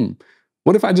saying,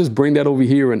 what if I just bring that over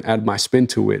here and add my spin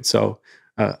to it? So,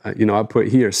 I put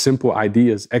here simple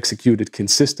ideas executed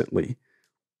consistently,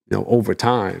 over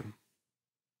time.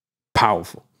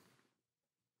 Powerful.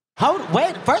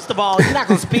 Wait, first of all, you're not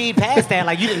going to speed past that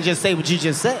like you didn't just say what you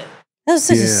just said. That was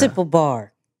such a simple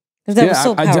bar. That was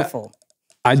so powerful.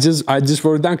 I just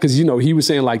wrote it down because, he was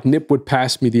saying like Nip would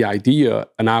pass me the idea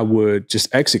and I would just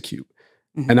execute.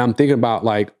 And I'm thinking about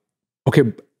like,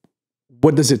 okay,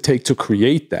 what does it take to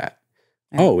create that?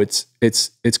 Right. Oh,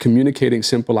 it's communicating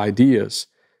simple ideas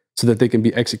so that they can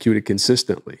be executed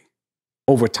consistently.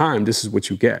 Over time, this is what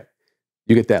you get.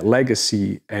 you get that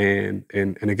legacy, and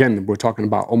again, we're talking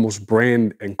about almost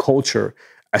brand and culture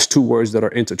as two words that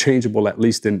are interchangeable, at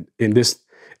least in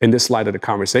this light of the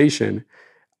conversation.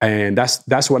 And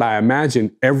that's what I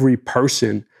imagine every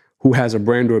person who has a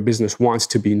brand or a business wants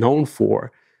to be known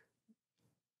for.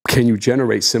 Can you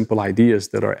generate simple ideas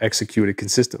that are executed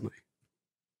consistently?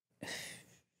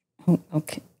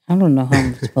 Okay. I don't know how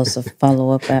I'm supposed to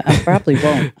follow up. I probably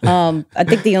won't. I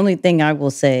think the only thing I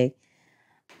will say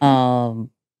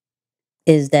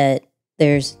is that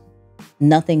there's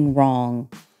nothing wrong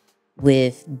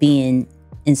with being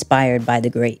inspired by the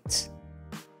greats.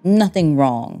 Nothing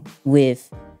wrong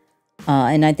with,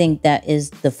 and I think that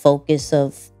is the focus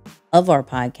of our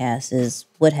podcast, is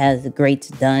what has the greats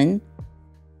done?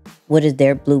 What is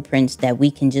their blueprints that we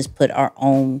can just put our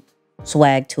own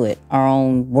swag to it, our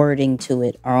own wording to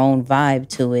it, our own vibe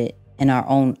to it, and our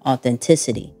own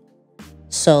authenticity.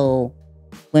 So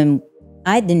when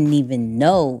I didn't even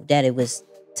know that it was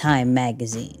Time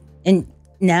magazine, and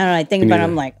now that I think about it,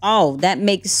 I'm like, oh, that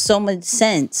makes so much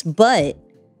sense. But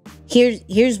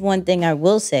here's one thing I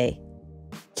will say.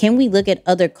 Can we look at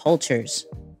other cultures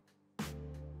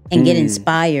and get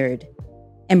inspired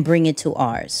and bring it to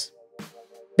ours?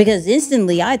 Because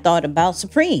instantly I thought about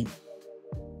Supreme.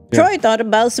 Troy thought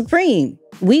about Supreme.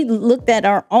 We looked at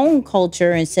our own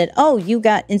culture and said, oh, you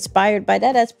got inspired by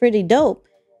that. That's pretty dope.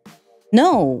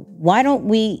 No, why don't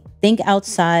we think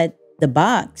outside the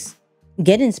box,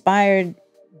 get inspired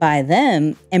by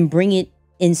them, and bring it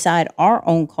inside our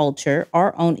own culture,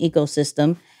 our own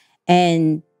ecosystem.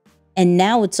 And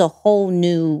now it's a whole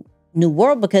new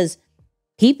world, because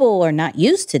people are not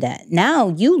used to that. Now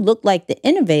you look like the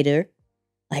innovator,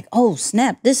 like, oh,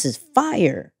 snap, this is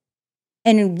fire.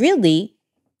 And really,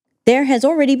 there has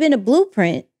already been a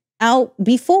blueprint out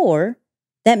before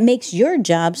that makes your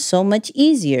job so much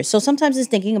easier. So sometimes it's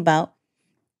thinking about,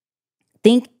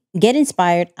 get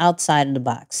inspired outside of the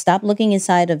box. Stop looking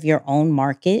inside of your own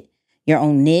market, your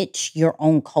own niche, your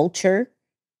own culture,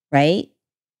 right?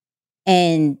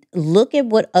 And look at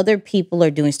what other people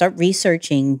are doing. Start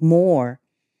researching more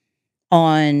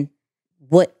on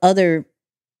what other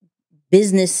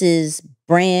businesses,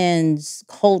 brands,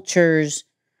 cultures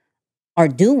are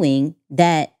doing,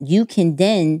 that you can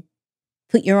then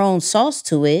put your own sauce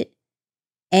to it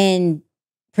and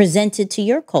present it to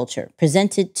your culture,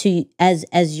 present it to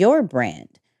as your brand,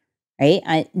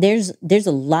 right? There's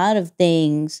a lot of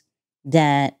things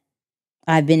that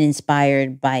I've been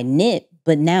inspired by Nip,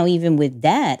 but now even with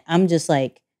that, I'm just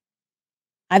like,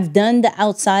 I've done the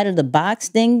outside of the box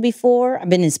thing before. I've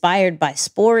been inspired by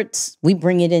sports. We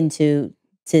bring it into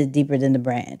deeper than the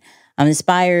brand. I'm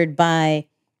inspired by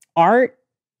art,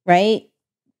 right?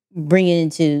 Bring it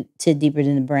into deeper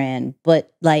than the brand.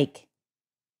 But like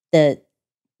the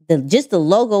just the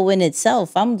logo in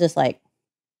itself, I'm just like,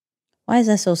 why is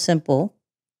that so simple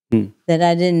that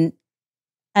I didn't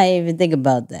even think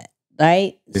about that,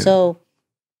 right? Yeah. So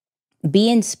be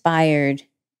inspired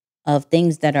of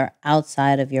things that are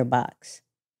outside of your box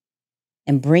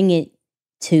and bring it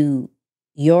to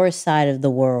your side of the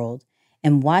world,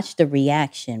 and watch the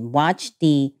reaction,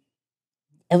 and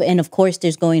of course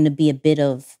there's going to be a bit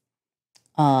of,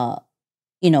 like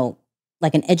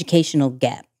an educational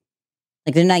gap.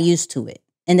 Like they're not used to it.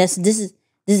 And this is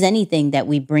anything that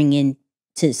we bring in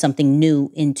to something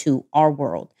new into our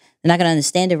world. They're not going to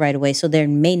understand it right away. So there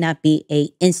may not be a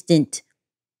instant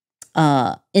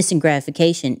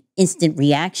gratification, instant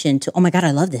reaction to, oh my God, I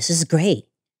love this. This is great.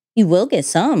 You will get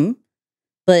some,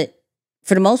 but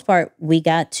for the most part, we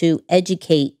got to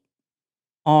educate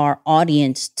our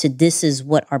audience to, this is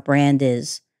what our brand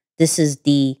is. This is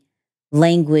the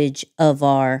language of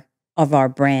our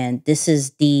brand. This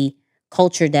is the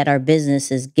culture that our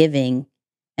business is giving.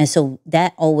 And so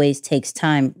that always takes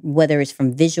time, whether it's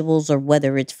from visuals or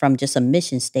whether it's from just a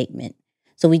mission statement.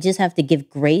 So we just have to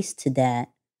give grace to that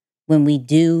when we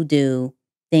do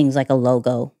things like a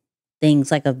logo, things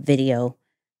like a video,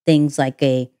 things like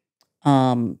a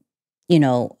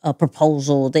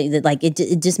proposal.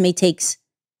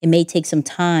 It may take some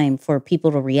time for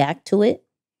people to react to it,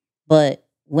 but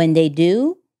when they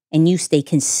do, and you stay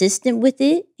consistent with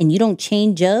it, and you don't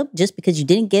change up just because you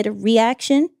didn't get a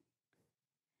reaction,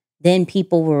 then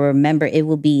people will remember. It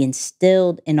will be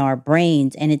instilled in our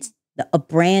brains, and a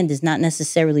brand is not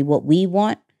necessarily what we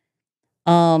want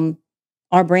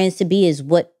our brands to be, is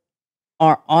what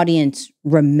our audience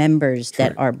remembers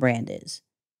that our brand is,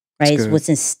 right? It's what's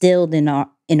instilled in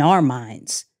our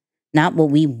minds, not what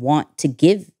we want to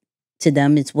give to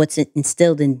them. It's what's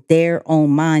instilled in their own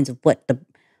minds of what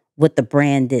the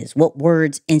brand is, what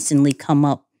words instantly come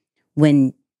up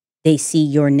when they see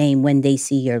your name, when they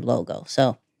see your logo.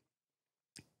 So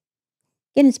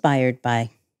get inspired by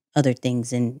other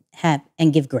things and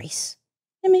give grace.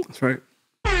 I mean, That's right.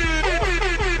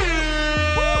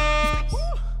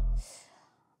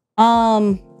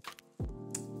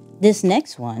 This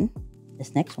next one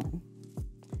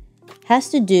has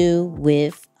to do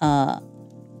with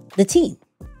the team,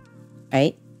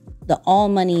 right? The All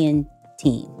Money In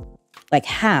team. Like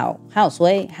how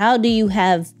Sway? How do you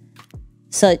have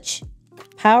such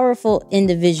powerful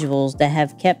individuals that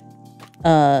have kept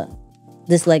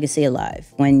this legacy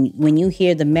alive? When you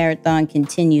hear the marathon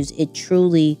continues, it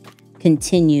truly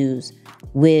continues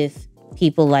with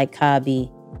people like Kabi,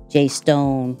 Jay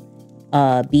Stone,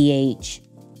 BH,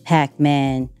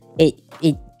 Pac-Man.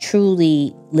 It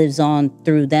truly lives on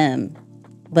through them.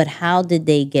 But how did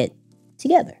they get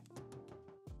together?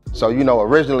 So, you know,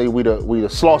 originally we the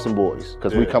Slauson boys,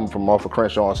 because we come from off of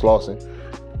Crenshaw and Slauson.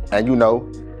 And, you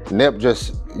know, Nip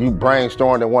you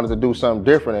brainstormed and wanted to do something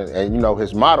different. And you know,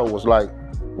 his motto was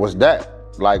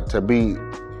to be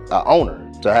an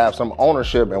owner, to have some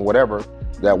ownership in whatever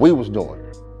that we was doing.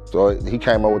 So he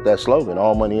came up with that slogan,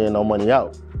 all money in, no money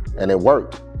out. And it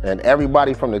worked. And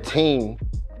everybody from the team,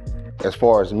 as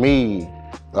far as me,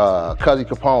 Cuzzy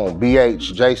Capone,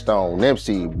 BH, J Stone,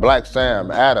 Nipsey, Black Sam,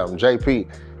 Adam,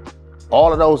 JP,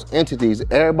 all of those entities,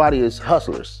 everybody is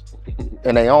hustlers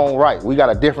in their own right. We got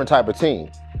a different type of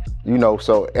team, you know,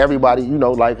 so everybody, you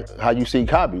know, like how you see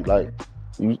Kabi, like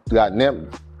you got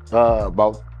Nip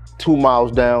about 2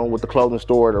 miles down with the clothing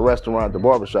store, the restaurant, the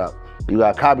barbershop. You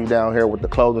got Kabi down here with the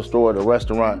clothing store, the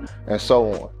restaurant, and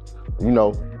so on, you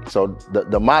know. So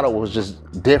the motto was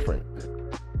just different.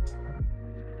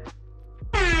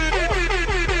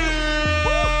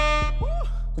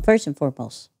 First and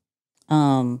foremost,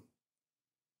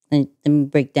 let me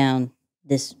break down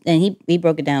this, and he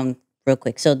broke it down real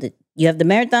quick. So you have the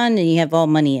marathon and you have All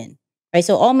Money In, right?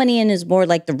 So All Money In is more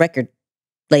like the record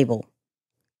label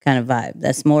kind of vibe.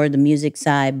 That's more the music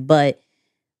side, but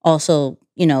also,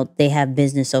 you know, they have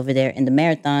business over there. In the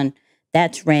marathon,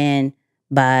 that's ran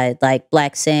by like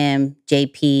Black Sam,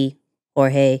 JP,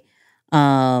 Jorge,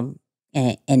 and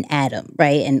Adam,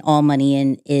 right? And All Money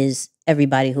In is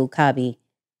everybody who Kabi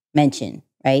mentioned,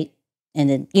 right? And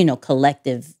then, you know,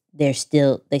 collective, they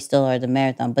still are the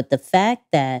marathon. But the fact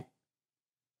that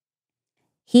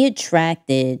he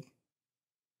attracted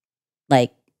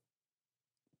like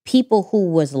people who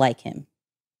was like him,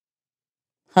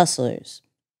 hustlers,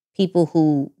 people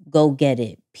who go get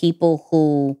it, people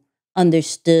who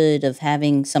understood of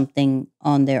having something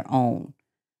on their own,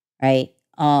 right?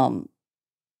 And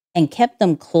kept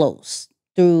them close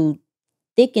through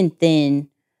thick and thin,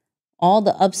 all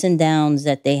the ups and downs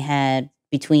that they had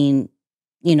between,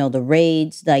 you know, the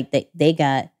raids. Like they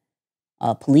got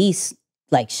police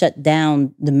like shut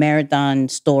down the marathon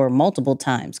store multiple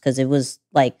times because it was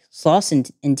like sauce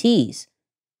and teas,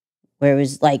 where it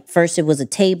was like first it was a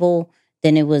table,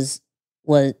 then it was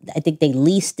I think they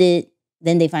leased it,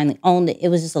 then they finally owned it. It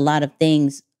was just a lot of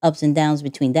things, ups and downs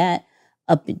between that,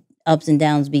 ups and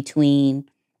downs between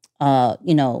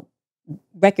you know,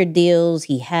 record deals.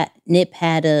 Nip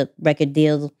had a record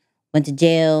deal, went to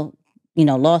jail, you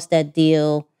know, lost that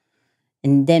deal.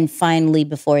 And then finally,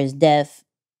 before his death,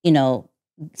 you know,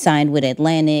 signed with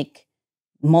Atlantic,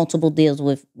 multiple deals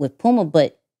with Puma.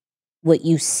 But what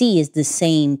you see is the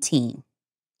same team,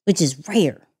 which is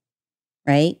rare,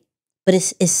 right? But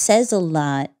it says a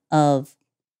lot of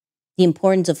the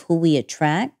importance of who we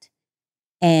attract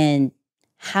and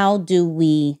how do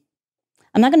we,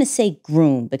 I'm not going to say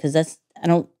groom because I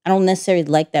don't necessarily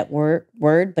like that word,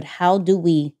 but how do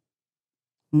we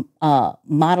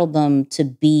model them to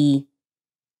be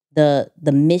the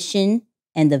mission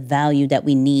and the value that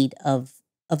we need of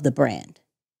the brand,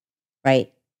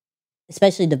 right?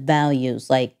 Especially the values,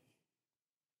 like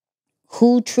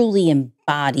who truly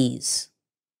embodies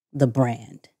the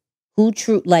brand?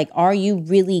 Like, are you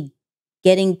really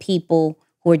getting people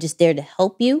who are just there to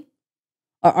help you?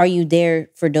 Or are you there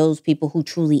for those people who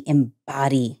truly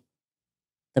embody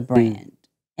the brand?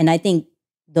 And I think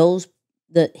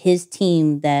his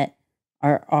team that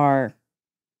are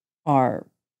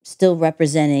still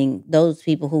representing those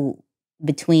people who,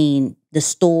 between the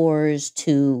stores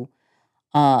to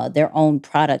their own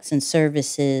products and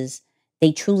services,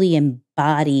 they truly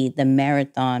embody the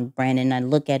marathon brand. And I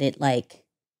look at it like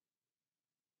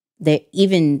they're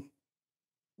even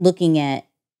looking at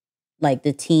like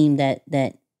the team that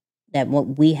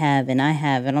what we have and I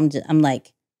have, and I'm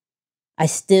like, I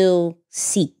still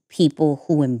seek people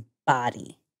who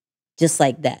embody just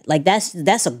like that. Like that's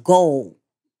a goal.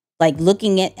 Like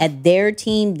looking at their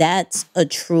team, that's a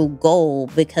true goal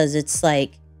because it's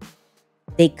like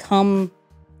they come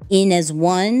in as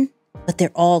one, but but they're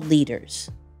all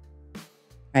leaders,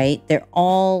 right? They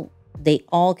all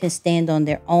can stand on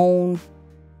their own.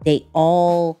 They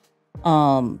all,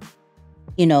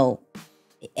 you know,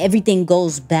 everything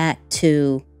goes back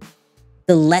to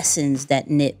the lessons that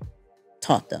Nip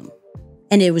taught them.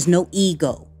 And there was no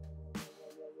ego.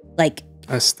 Like,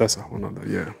 that's a whole nother,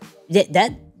 yeah.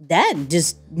 That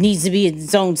just needs to be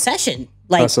its own session.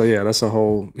 Like, that's a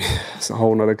whole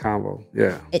nother convo.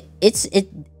 Yeah.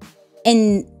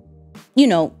 And you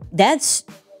know, that's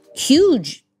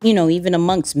huge, you know, even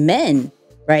amongst men,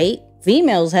 right?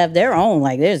 Females have their own,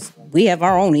 like we have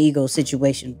our own ego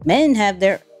situation. Men have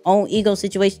their own ego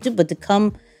situation too, but to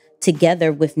come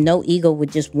together with no ego,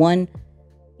 with just one,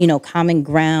 you know, common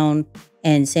ground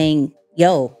and saying,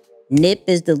 yo, Nip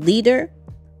is the leader,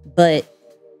 but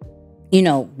you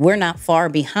know, we're not far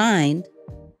behind.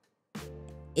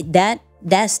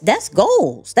 That's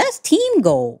goals. That's team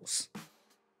goals.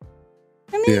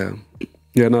 I mean,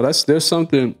 yeah. No, there's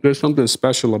something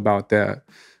special about that.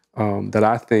 That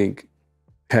I think,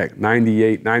 heck,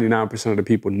 99% of the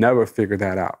people never figure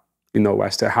that out. You know,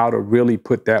 as to how to really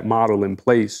put that model in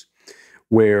place,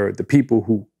 where the people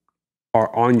who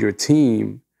are on your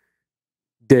team,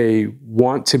 they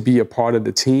want to be a part of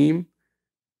the team,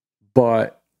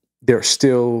 but they're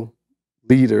still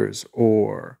leaders,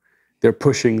 or they're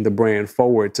pushing the brand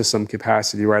forward to some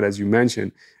capacity, right? As you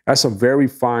mentioned, that's a very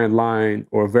fine line,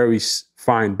 or a very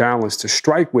fine balance to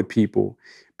strike with people,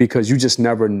 because you just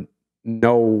never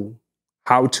know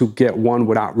how to get one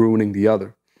without ruining the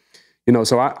other. You know,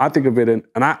 so I think of it, and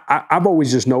I've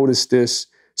always just noticed this.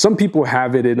 Some people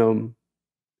have it in them.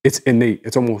 It's innate.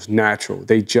 It's almost natural.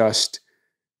 They just,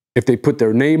 if they put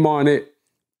their name on it,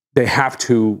 they have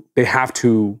to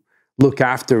look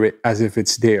after it as if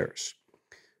it's theirs.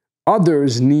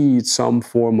 Others need some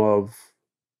form of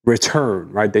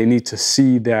return, right? They need to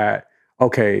see that,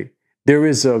 okay, there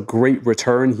is a great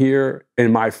return here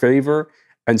in my favor,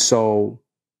 and so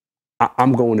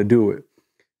I'm going to do it.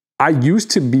 I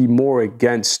used to be more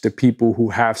against the people who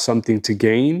have something to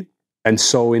gain, and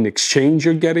so in exchange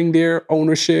you're getting their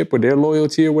ownership or their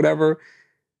loyalty or whatever.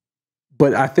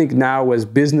 But I think now, as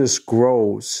business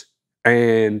grows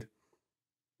and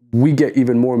we get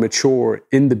even more mature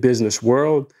in the business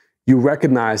world, you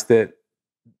recognize that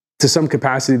to some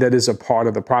capacity that is a part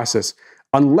of the process.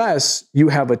 Unless you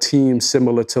have a team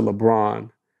similar to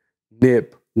LeBron,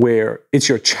 Nip, where it's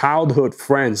your childhood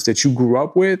friends that you grew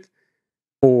up with,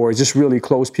 or just really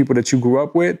close people that you grew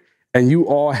up with, and you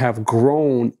all have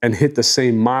grown and hit the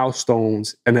same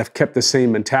milestones and have kept the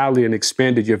same mentality and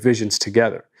expanded your visions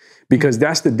together. Because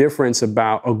that's the difference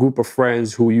about a group of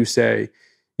friends who you say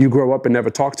you grow up and never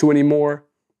talk to anymore.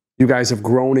 You guys have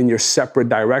grown in your separate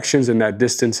directions, and that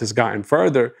distance has gotten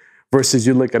further, versus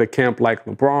you look at a camp like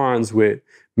LeBron's with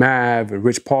Mav and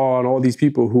Rich Paul and all these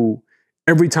people who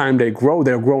every time they grow,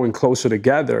 they're growing closer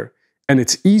together. And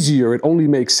it's easier. It only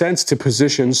makes sense to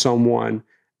position someone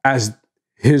as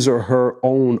his or her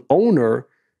own owner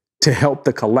to help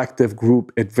the collective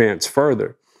group advance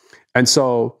further. And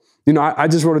so, you know, I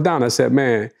just wrote it down. I said,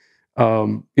 man,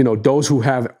 you know, those who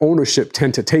have ownership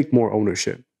tend to take more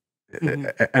ownership.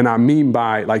 Mm-hmm. And I mean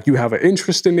by, like, you have an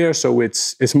interest in there, so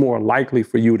it's more likely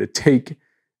for you to take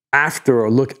after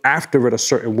or look after it a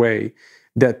certain way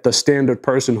that the standard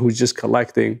person who's just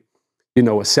collecting, you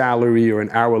know, a salary or an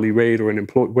hourly rate or an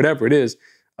employee, whatever it is,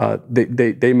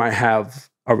 they might have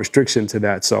a restriction to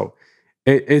that. So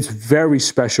it's very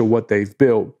special what they've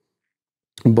built,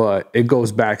 but it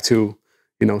goes back to,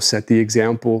 you know, set the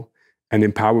example and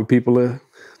empower people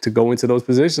to go into those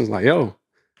positions. Like, yo,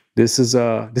 this is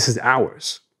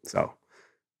ours. So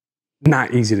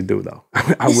not easy to do, though.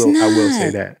 I will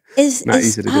say that. It's not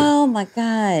easy to do. Oh my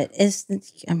God.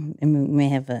 We may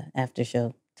have an after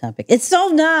show topic. It's so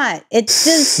not. It's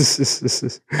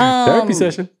just therapy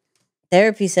session.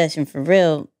 Therapy session for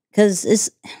real.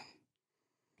 Because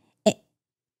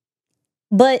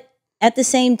but at the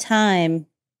same time,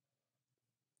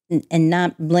 and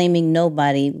not blaming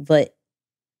nobody, but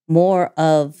more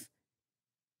of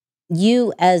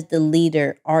you as the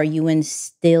leader, are you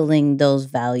instilling those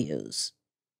values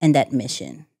and that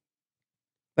mission?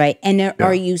 Right? And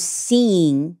are you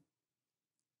seeing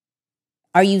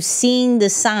the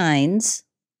signs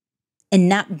and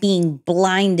not being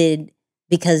blinded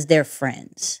because they're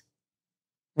friends?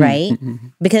 Right? Mm-hmm.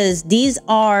 Because these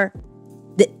are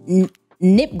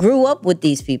Nip grew up with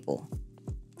these people.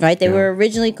 Right? They were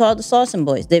originally called the Slauson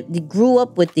Boys. They grew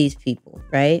up with these people,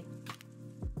 right?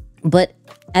 But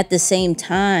at the same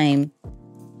time,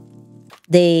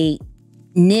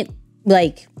 Nip,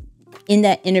 like, in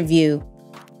that interview,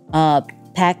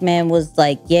 Pac-Man was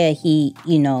like, yeah, he,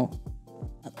 you know,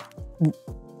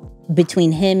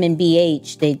 between him and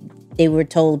BH, they were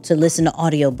told to listen to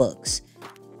audiobooks,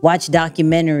 watch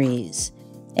documentaries,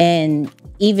 and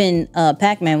even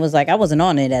Pac-Man was like, I wasn't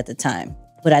on it at the time,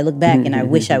 but I look back and I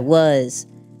wish I was,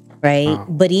 right?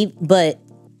 But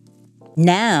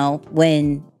now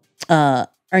when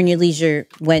Earn Your Leisure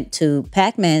went to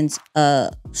Pac-Man's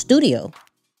studio,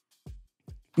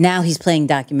 now he's playing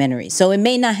documentaries. So it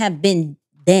may not have been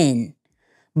then,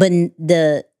 but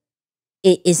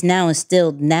it is now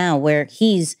instilled now where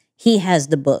he has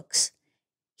the books.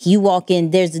 You walk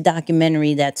in, there's a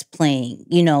documentary that's playing.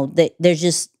 You know, there's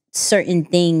just certain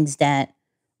things that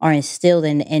are instilled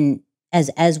and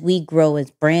as we grow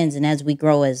as brands and as we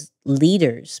grow as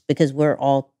leaders, because we're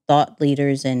all thought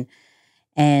leaders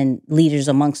and leaders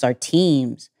amongst our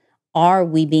teams, are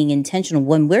we being intentional?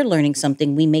 When we're learning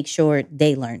something, we make sure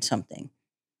they learn something.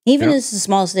 Even if it's the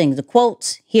smallest thing. The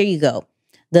quotes, here you go.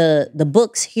 The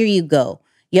books, here you go.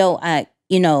 Yo, I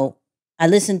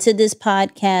listened to this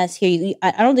podcast.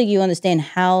 I don't think you understand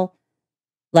how,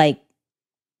 like,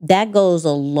 that goes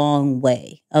a long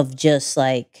way of just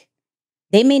like,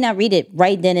 they may not read it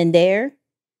right then and there,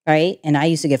 right? And I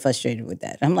used to get frustrated with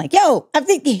that. I'm like, yo, I'm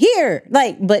thinking here.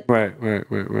 Like, but right.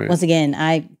 Once again,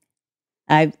 I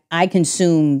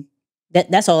consume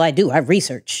that's all I do. I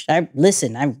research, I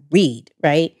listen, I read,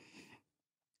 right?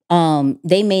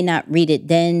 They may not read it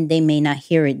then, they may not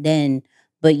hear it then,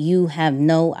 but you have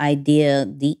no idea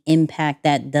the impact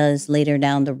that does later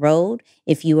down the road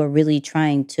if you are really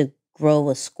trying to grow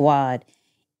a squad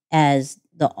as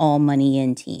the All Money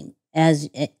In team, as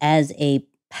a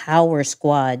power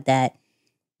squad that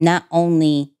not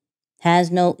only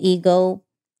has no ego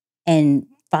and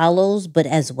follows, but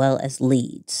as well as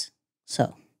leads.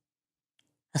 So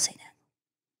I'll say that.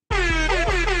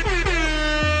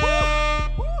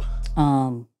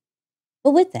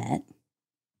 But with that,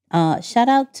 shout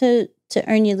out to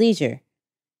Earn Your Leisure.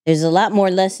 There's a lot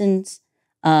more lessons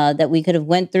that we could have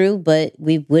went through, but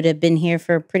we would have been here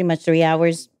for pretty much 3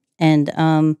 hours, and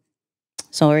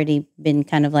it's already been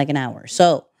kind of like an hour.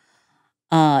 So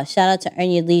shout out to Earn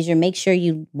Your Leisure. Make sure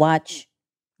you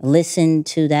listen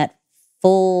to that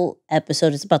full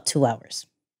episode. It's about 2 hours.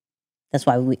 That's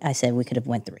why I said we could have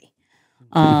went 3.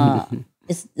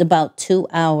 It's about 2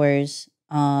 hours.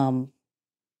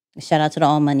 Shout out to the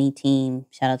All Money team.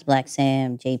 Shout out to Black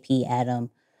Sam, JP, Adam,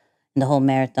 and the whole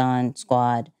marathon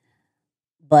squad.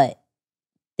 But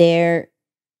there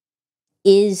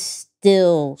is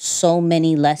still so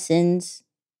many lessons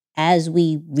as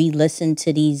we re-listen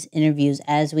to these interviews,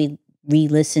 as we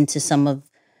re-listen to some of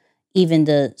even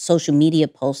the social media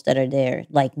posts that are there.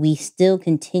 Like, we still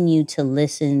continue to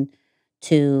listen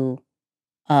to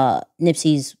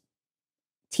Nipsey's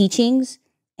teachings.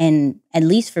 And at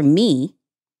least for me,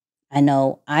 I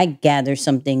know I gather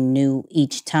something new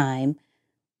each time.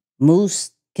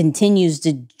 Moose continues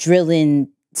to drill in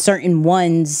certain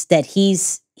ones that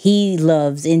he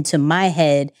loves into my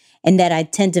head and that I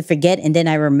tend to forget and then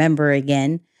I remember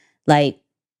again. Like,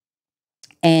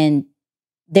 and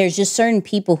there's just certain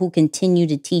people who continue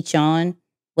to teach on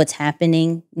what's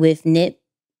happening with Nip.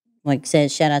 Like I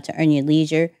said, shout out to Earn Your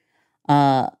Leisure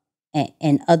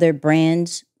and other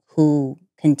brands who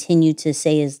continue to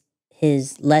say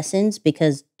his lessons,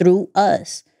 because through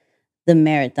us, the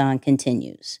marathon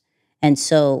continues. And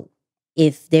so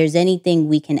if there's anything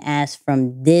we can ask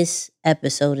from this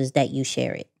episode is that you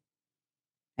share it,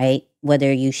 right?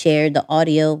 Whether you share the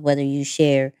audio, whether you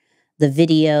share the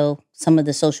video, some of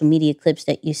the social media clips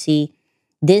that you see.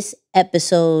 This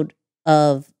episode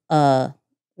of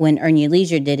when Earn Your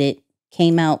Leisure did it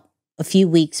came out a few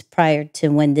weeks prior to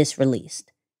when this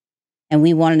released. And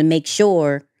we wanted to make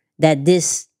sure that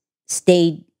this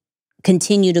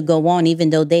continue to go on, even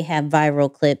though they have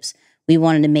viral clips. We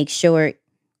wanted to make sure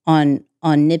on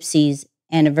Nipsey's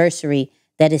anniversary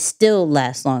that it still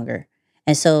lasts longer.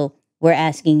 And so we're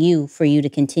asking you for you to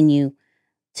continue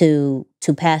to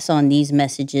pass on these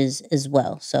messages as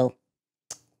well. So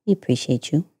we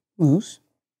appreciate you, Moose.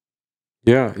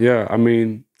 Yeah. I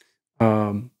mean,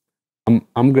 I'm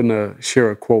gonna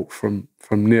share a quote from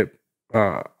Nip,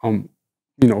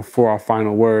 for our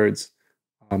final words.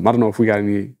 I don't know if we got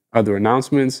any other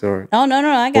announcements or. Oh no!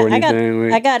 I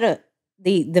got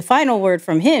the final word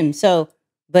from him. So,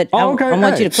 but I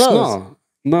want you to close.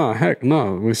 Heck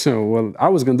no. Well, I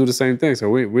was gonna do the same thing. So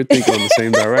we're thinking on the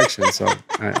same direction. So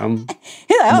I'm.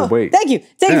 He's like, I'm wait. Thank you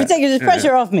for taking this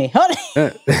pressure off me. Hold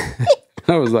on.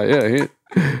 I was like,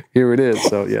 here it is.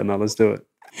 So let's do it.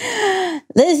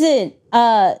 Listen,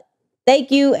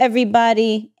 thank you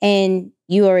everybody, and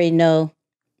you already know,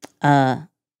 the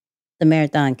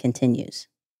marathon continues.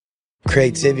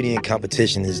 Creativity and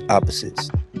competition is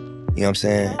opposites. You know what I'm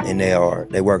saying? And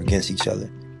they work against each other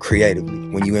creatively.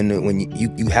 When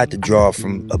you had to draw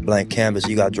from a blank canvas,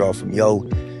 you got to draw from your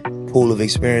pool of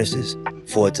experiences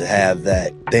for it to have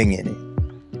that thing in it.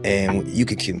 And you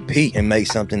could compete and make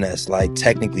something that's like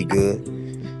technically good,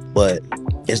 but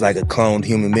it's like a cloned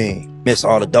human being. Miss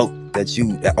all the dope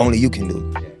that only you can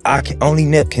do. Only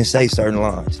Nip can say certain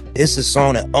lines. It's a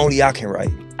song that only I can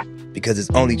write because it's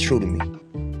only true to me.